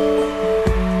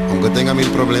 aunque tenga 1000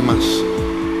 problemas.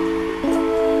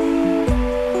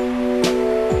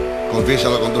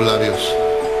 Confiésalo con tus labios.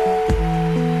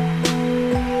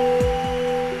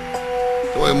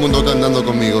 Todo el mundo cantando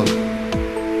conmigo.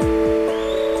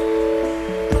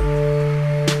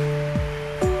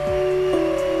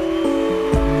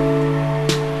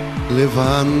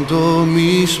 Levanto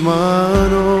mis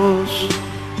manos,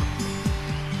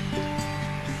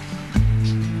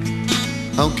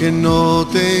 aunque no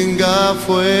tenga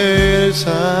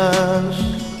fuerzas.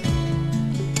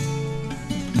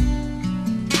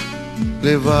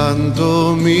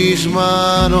 Levanto mis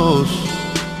manos,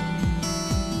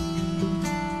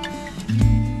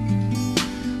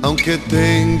 aunque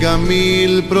tenga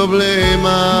 1000 problemas.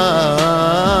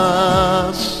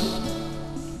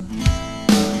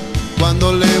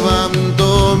 Cuando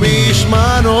levanto mis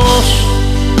manos,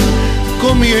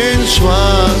 comienzo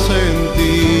a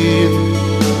sentir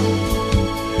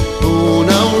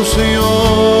una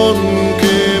unción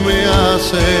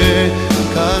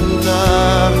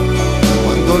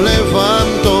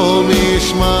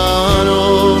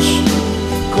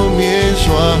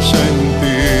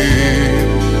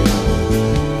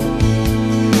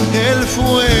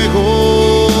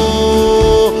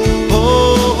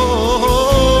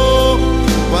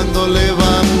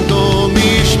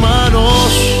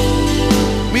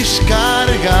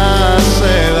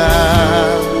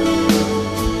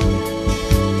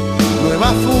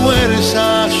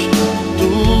fuerzas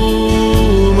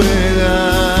tú me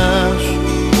das.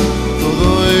 Todo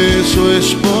eso es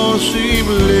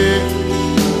posible,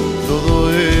 todo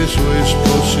eso es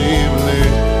posible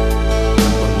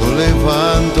cuando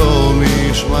levanto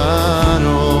mis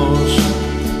manos.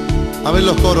 A ver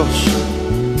los coros.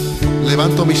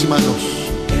 Levanto mis manos.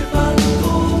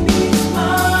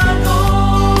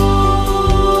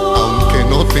 Aunque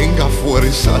no tenga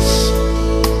fuerzas.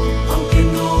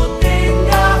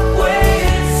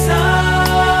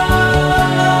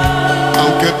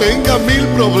 Aunque tenga mil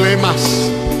problemas.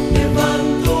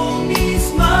 Levanto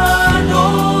mis manos.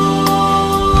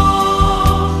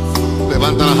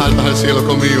 Levanta las altas al cielo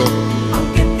conmigo.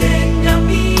 Aunque tenga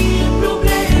mil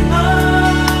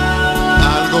problemas.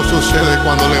 Algo sucede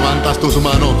cuando levantas tus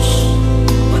manos.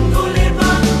 Cuando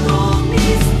levanto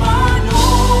mis manos.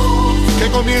 ¿Qué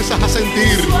comienzas a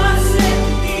sentir?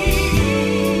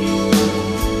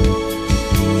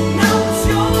 Una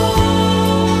unción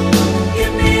que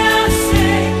me hace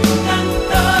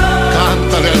cantar.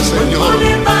 Cántale al Señor. Cuando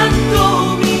levanto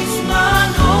mis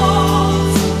manos,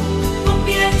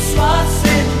 comienzo a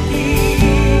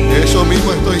sentir. Eso mismo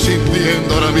estoy sintiendo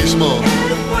ahora mismo.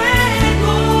 El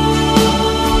fuego.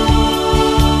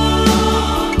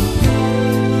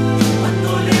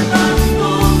 Cuando levanto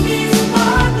mis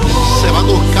manos, Se van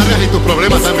tus cargas y tus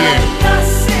problemas también. cargas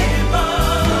se van.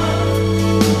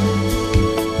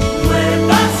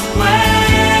 Nuevas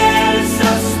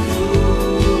fuerzas tú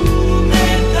me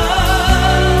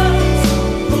das.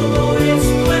 Todo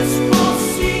esto es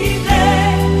posible.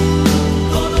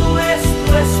 Todo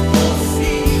esto es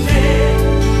posible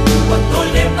cuando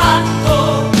levanto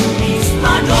mis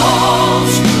manos.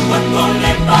 Cuando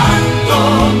levanto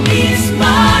mis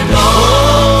manos.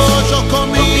 Oh, yo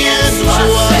comienzo a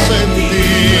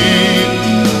sentir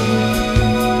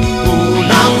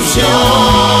una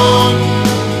unción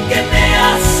Que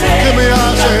me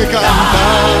hace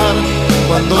cantar.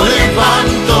 Cuando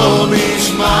levanto mis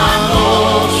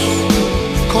manos,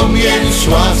 comienzo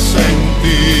a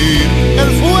sentir el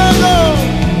fuego.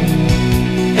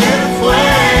 El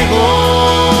fuego.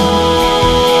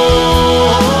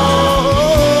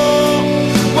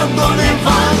 Cuando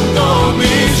levanto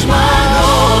mis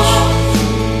manos,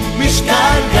 mis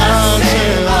cargas se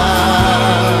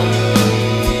van.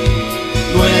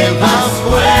 Nuevas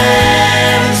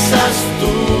fuerzas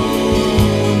tú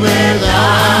me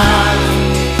das.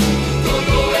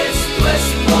 Todo esto es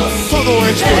posible. Todo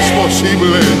esto es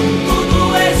posible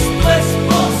Todo esto es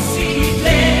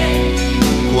posible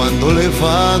cuando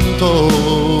levanto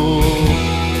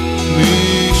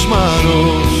mis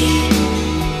manos.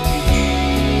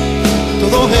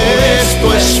 Todo esto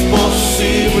es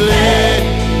posible.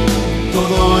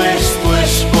 Todo esto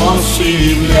es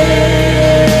posible.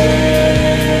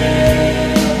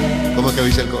 ¿Cómo es que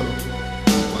dice el coro?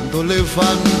 Cuando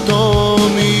levanto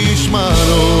mis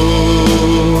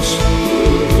manos.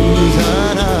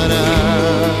 Tarara.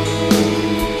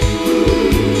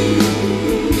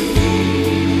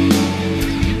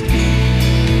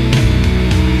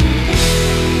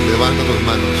 Levanta tus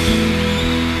manos.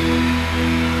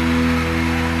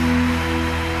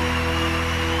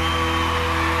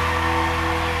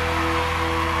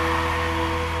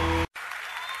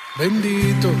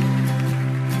 Bendito.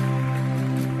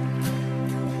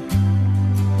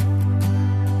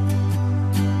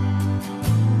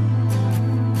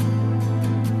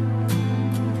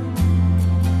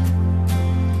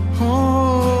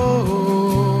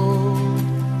 Oh,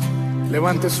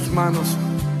 levante sus manos.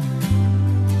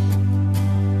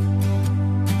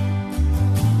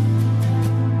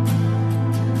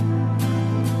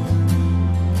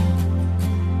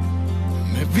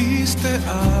 Me viste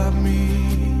a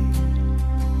mí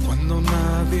cuando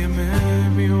nadie me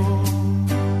vio.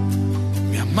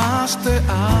 Me amaste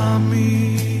a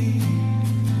mí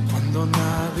cuando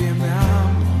nadie me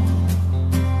amó.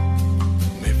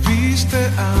 Me viste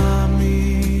a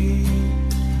mí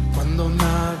cuando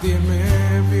nadie me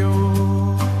vio.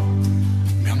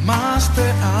 Me amaste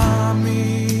a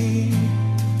mí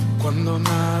cuando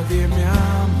nadie me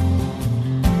amó.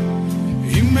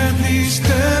 Y me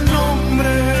diste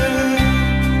nombre.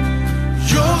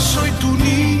 Yo soy tu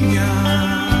niña,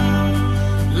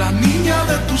 la niña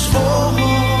de tus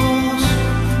ojos,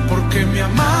 porque me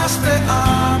amaste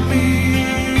a mí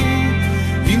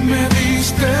y me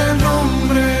diste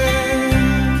nombre.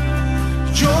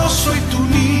 Yo soy tu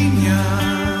niña,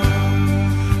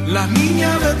 la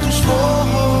niña de tus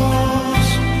ojos,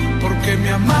 porque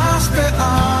me amaste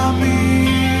a mí.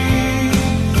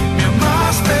 Me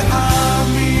amaste a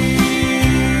mí,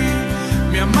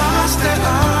 me amaste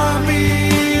a mí,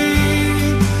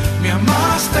 me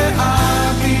amaste a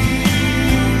mí.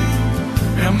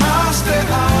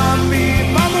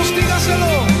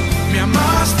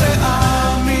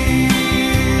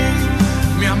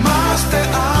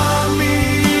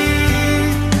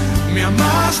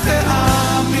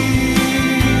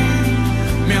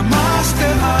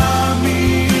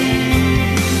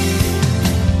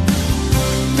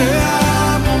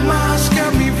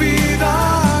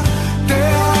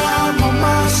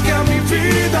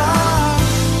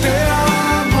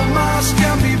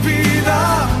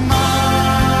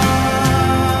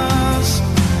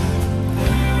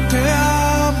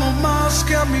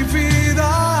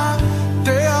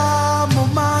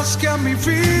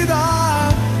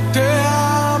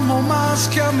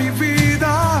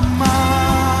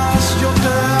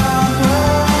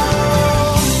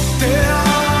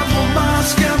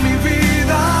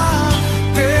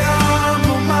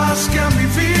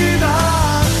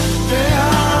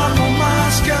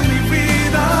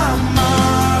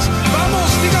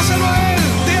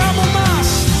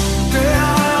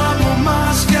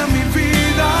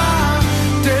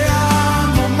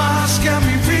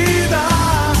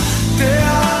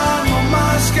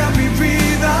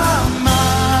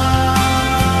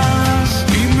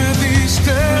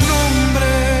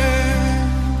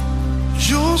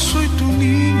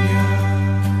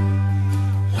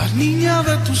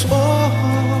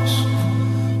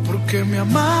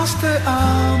 amaste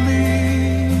a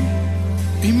mí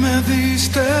y me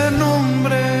diste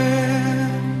nombre.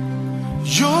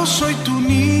 Yo soy tu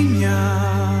niña,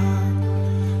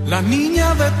 la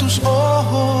niña de tus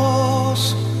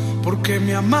ojos, porque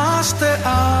me amaste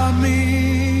a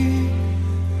mí,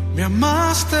 me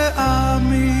amaste a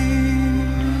mí.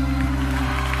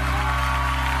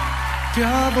 Te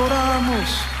adoramos,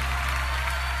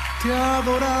 te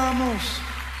adoramos.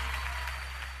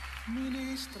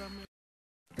 Ministrame.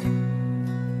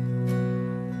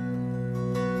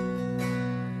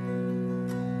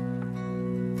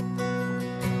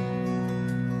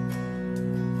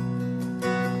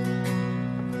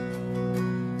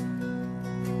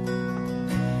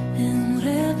 En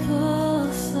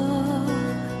reposo,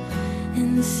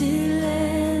 en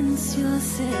silencio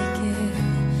sé que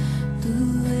tú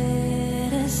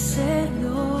eres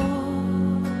Señor.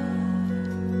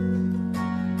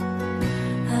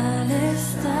 Al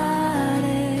estar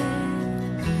en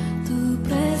tu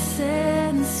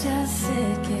presencia sé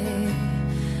que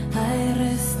hay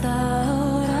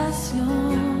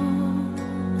restauración.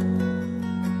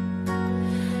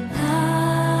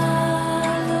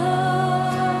 Al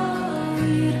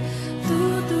oír tu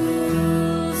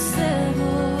dulce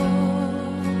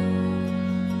voz,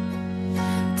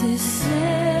 te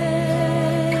seguiré,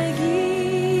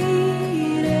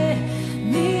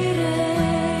 mi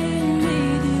Rey, mi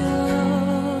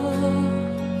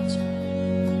Dios.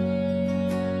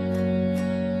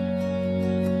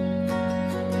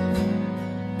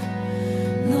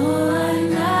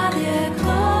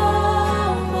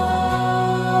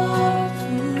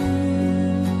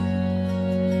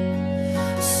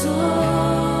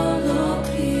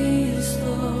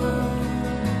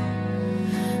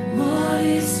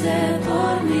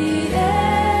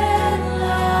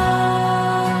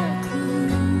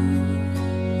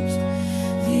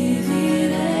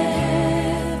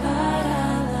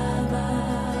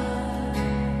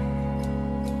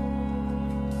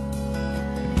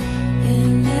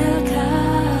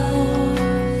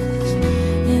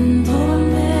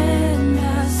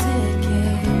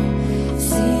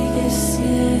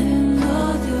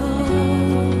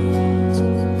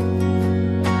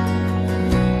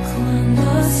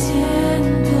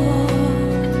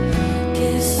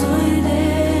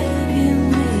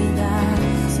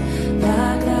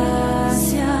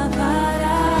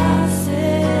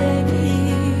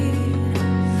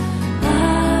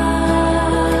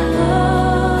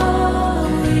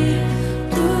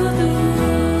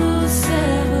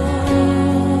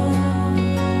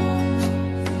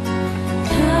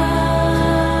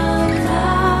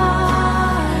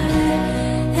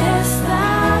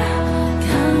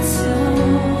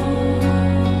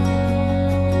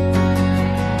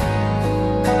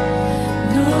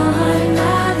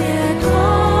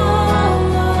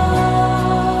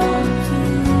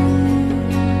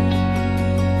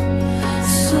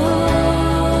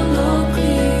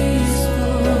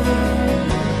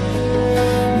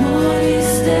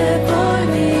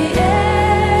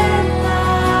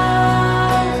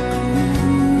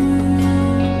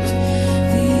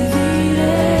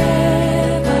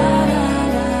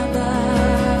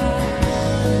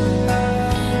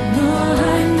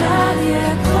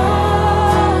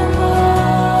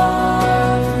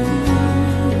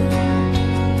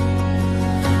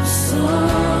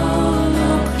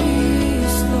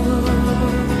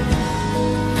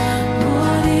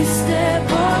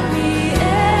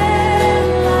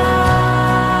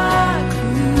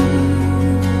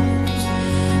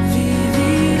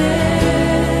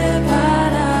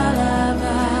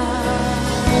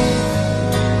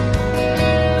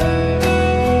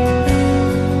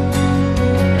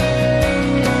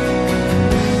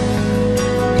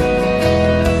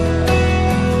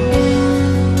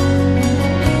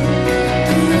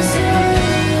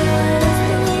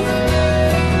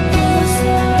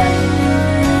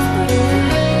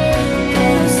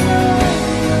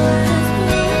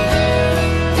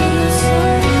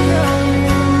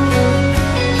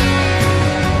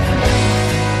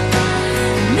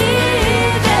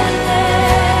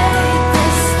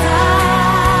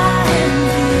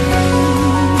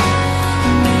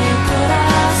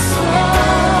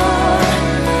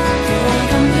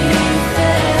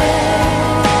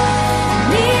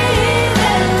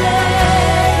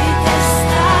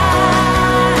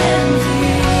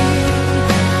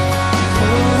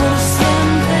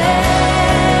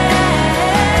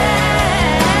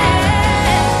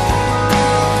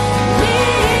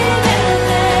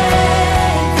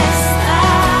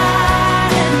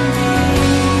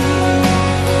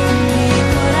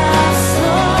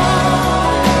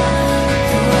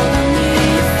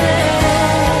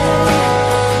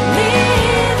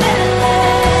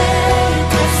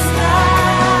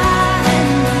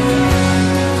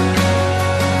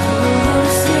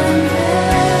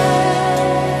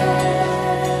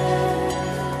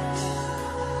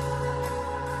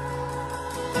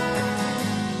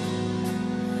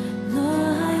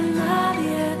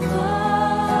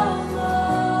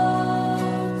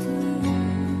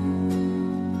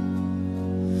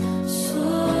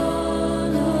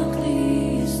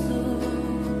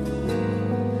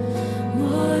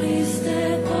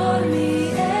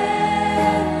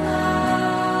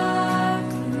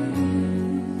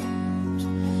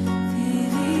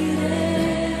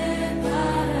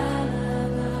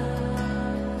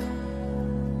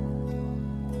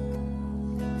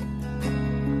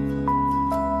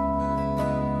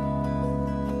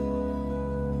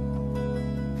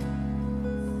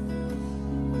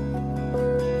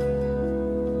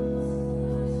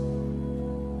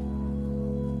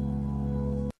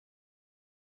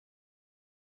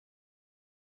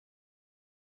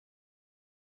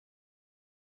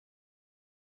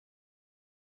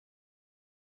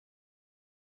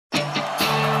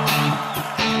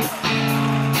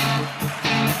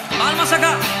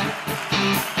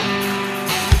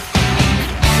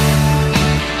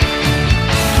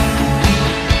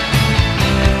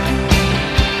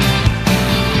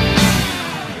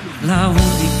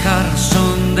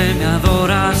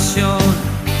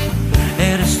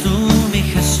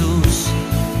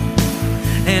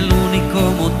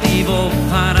 motivo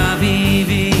para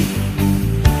vivir.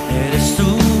 Eres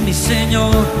tú, mi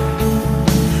Señor,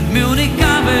 mi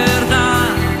única verdad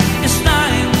está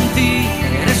en ti.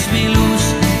 Eres mi luz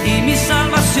y mi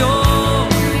salvación,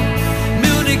 mi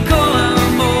único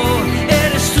amor.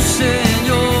 Eres tu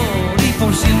Señor y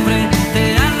por siempre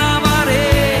te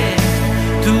alabaré.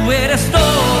 Tú eres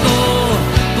todo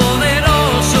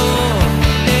poderoso,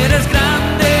 eres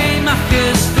grande y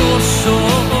majestuoso,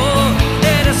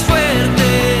 eres fuerte,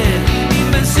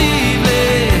 invencible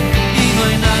y no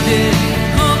hay nadie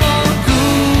como tú.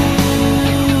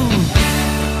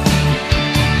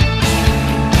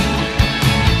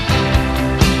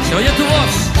 ¿Se oye tu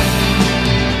voz?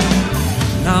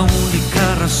 La única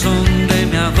razón de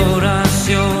mi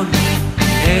adoración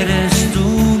eres tú,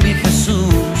 mi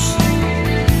Jesús,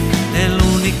 el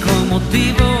único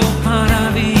motivo para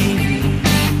vivir.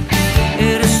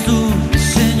 Eres tú, mi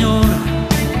Señor,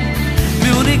 mi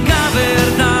única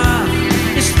verdad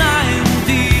está en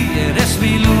ti. Eres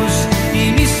mi luz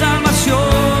y mi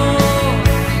salvación,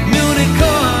 mi único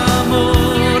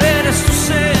amor. Eres tu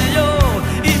Señor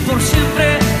y por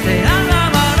siempre te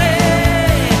alabaré.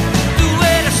 Tú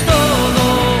eres todo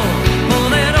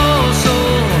poderoso,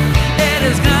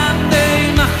 eres grande y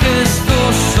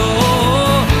majestuoso,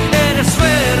 eres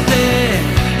fuerte,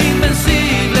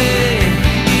 invencible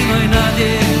y no hay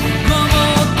nadie como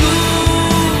tú.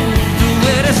 Tú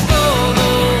eres todo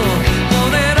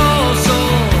poderoso,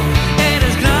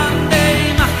 eres grande y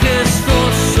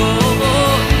majestuoso,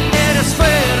 eres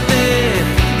fuerte,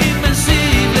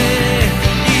 invencible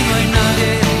y no hay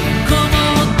nadie como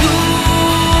tú.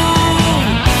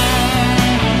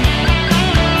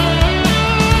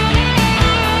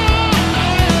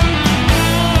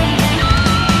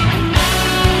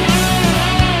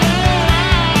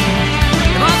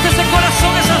 Levante ese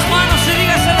corazón, esas manos y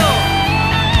dígaselo.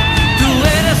 Tú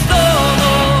eres todo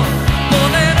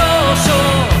poderoso,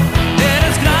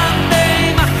 eres grande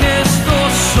y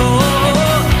majestuoso,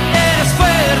 eres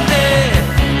fuerte,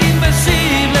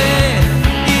 invencible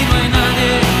y no hay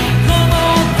nadie como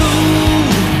tú.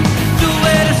 Tú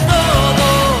eres todo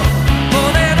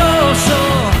poderoso,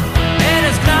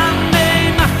 eres grande y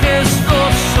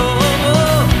majestuoso,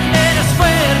 eres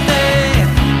fuerte,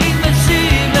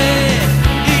 invencible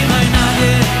y no hay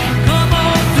nadie como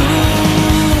tú.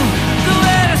 Tú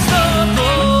eres todo.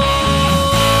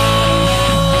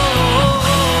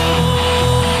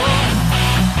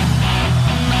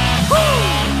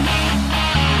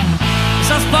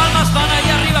 Esas palmas van ahí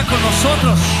arriba con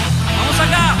nosotros. Vamos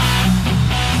acá.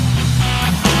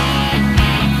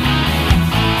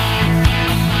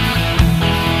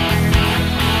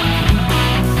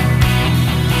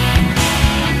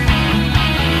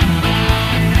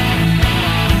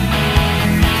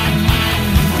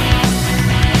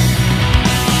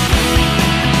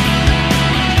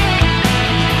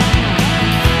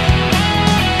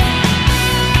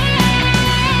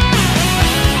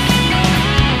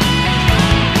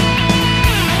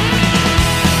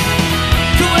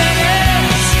 Tú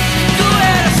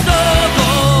eres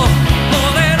todo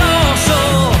poderoso,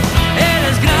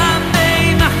 eres grande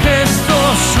y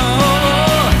majestuoso,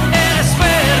 eres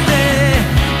fuerte,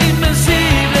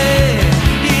 invencible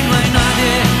y no hay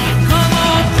nadie como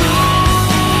tú.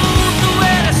 Tú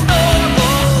eres todo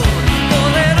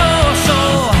poderoso,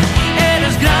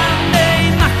 eres grande y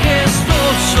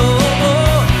majestuoso,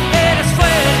 eres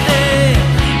fuerte,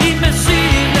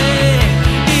 invencible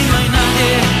y no hay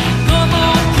nadie como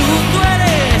tú.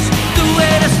 Tú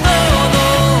eres todo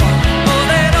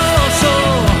poderoso,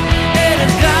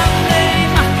 eres grande y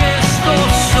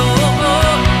majestuoso,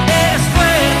 eres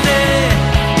fuerte,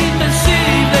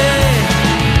 invencible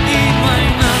y no hay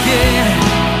nadie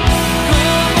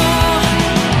como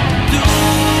tú.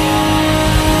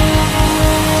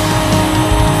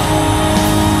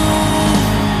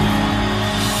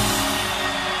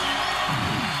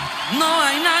 No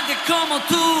hay nadie como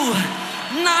tú,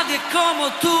 nadie como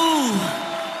tú,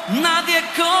 nadie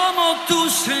como tú,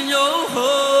 Señor.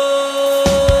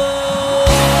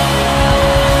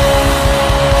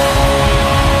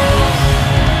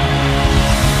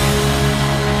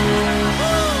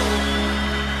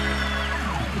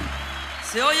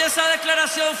 ¿Se oye esa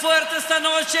declaración fuerte esta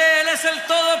noche? Él es el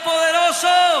Todopoderoso.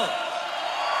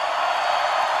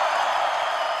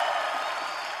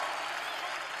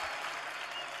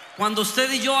 Cuando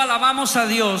usted y yo alabamos a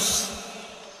Dios,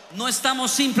 no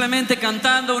estamos simplemente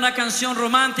cantando una canción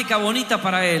romántica bonita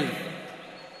para Él.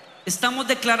 Estamos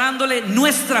declarándole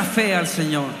nuestra fe al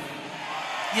Señor.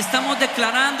 Y estamos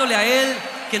declarándole a Él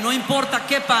que no importa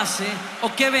qué pase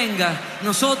o qué venga,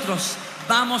 nosotros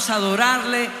vamos a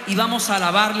adorarle y vamos a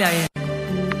alabarle a Él.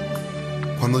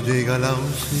 Cuando llega la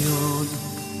unción,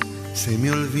 se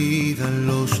me olvidan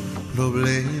los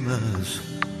problemas.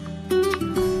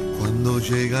 Cuando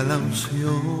llega la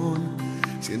unción,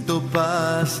 siento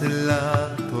paz en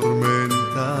la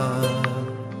tormenta.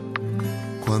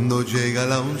 Cuando llega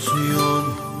la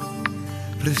unción,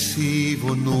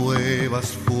 recibo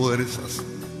nuevas fuerzas.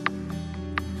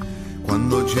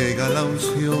 Cuando llega la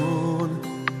unción,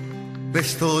 la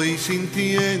estoy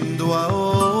sintiendo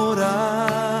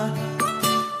ahora.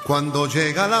 Cuando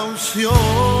llega la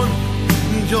unción,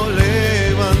 yo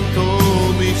levanto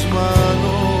mis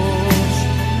manos.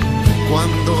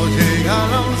 Cuando llega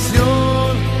la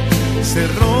unción, se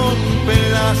rompen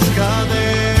las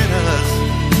cadenas.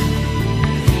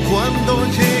 Cuando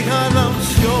llega la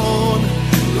unción,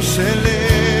 yo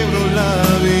celebro la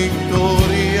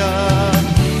victoria.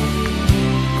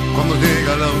 Cuando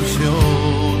llega la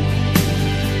unción,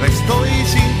 la estoy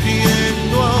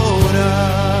sintiendo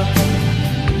ahora.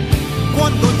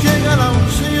 Cuando llega la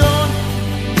unción,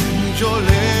 yo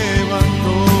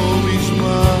levanto mis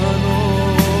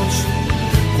manos.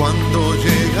 Cuando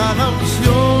llega la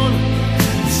unción,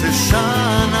 se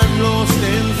sanan los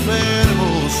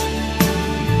enfermos.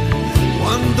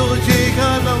 Cuando llega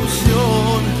la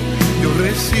unción, yo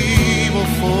recibo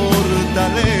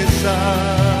fortaleza.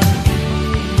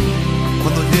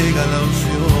 Cuando llega la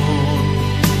unción,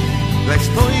 la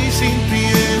estoy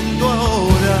sintiendo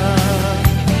ahora.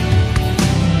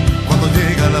 Cuando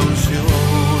llega la unción,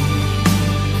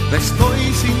 la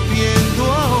estoy sintiendo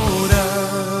ahora.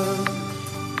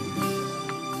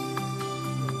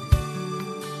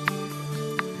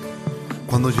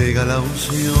 Cuando llega la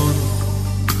unción,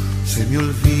 se me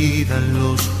olvidan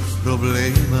los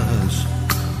problemas.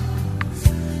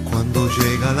 Cuando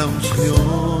llega la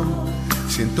unción,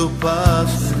 siento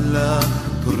paz en la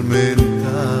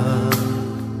tormenta.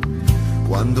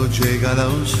 Cuando llega la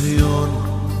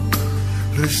unción,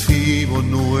 recibo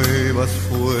nuevas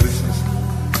fuerzas.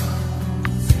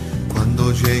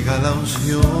 Cuando llega la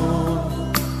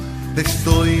unción, la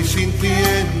estoy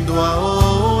sintiendo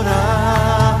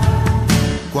ahora.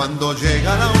 Cuando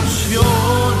llega la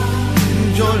unción,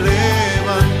 yo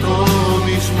levanto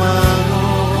mis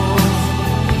manos.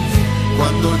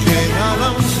 Cuando llega la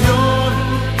unción,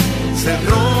 se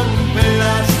rompen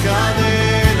las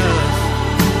cadenas.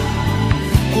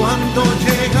 Cuando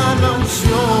llega la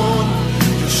unción,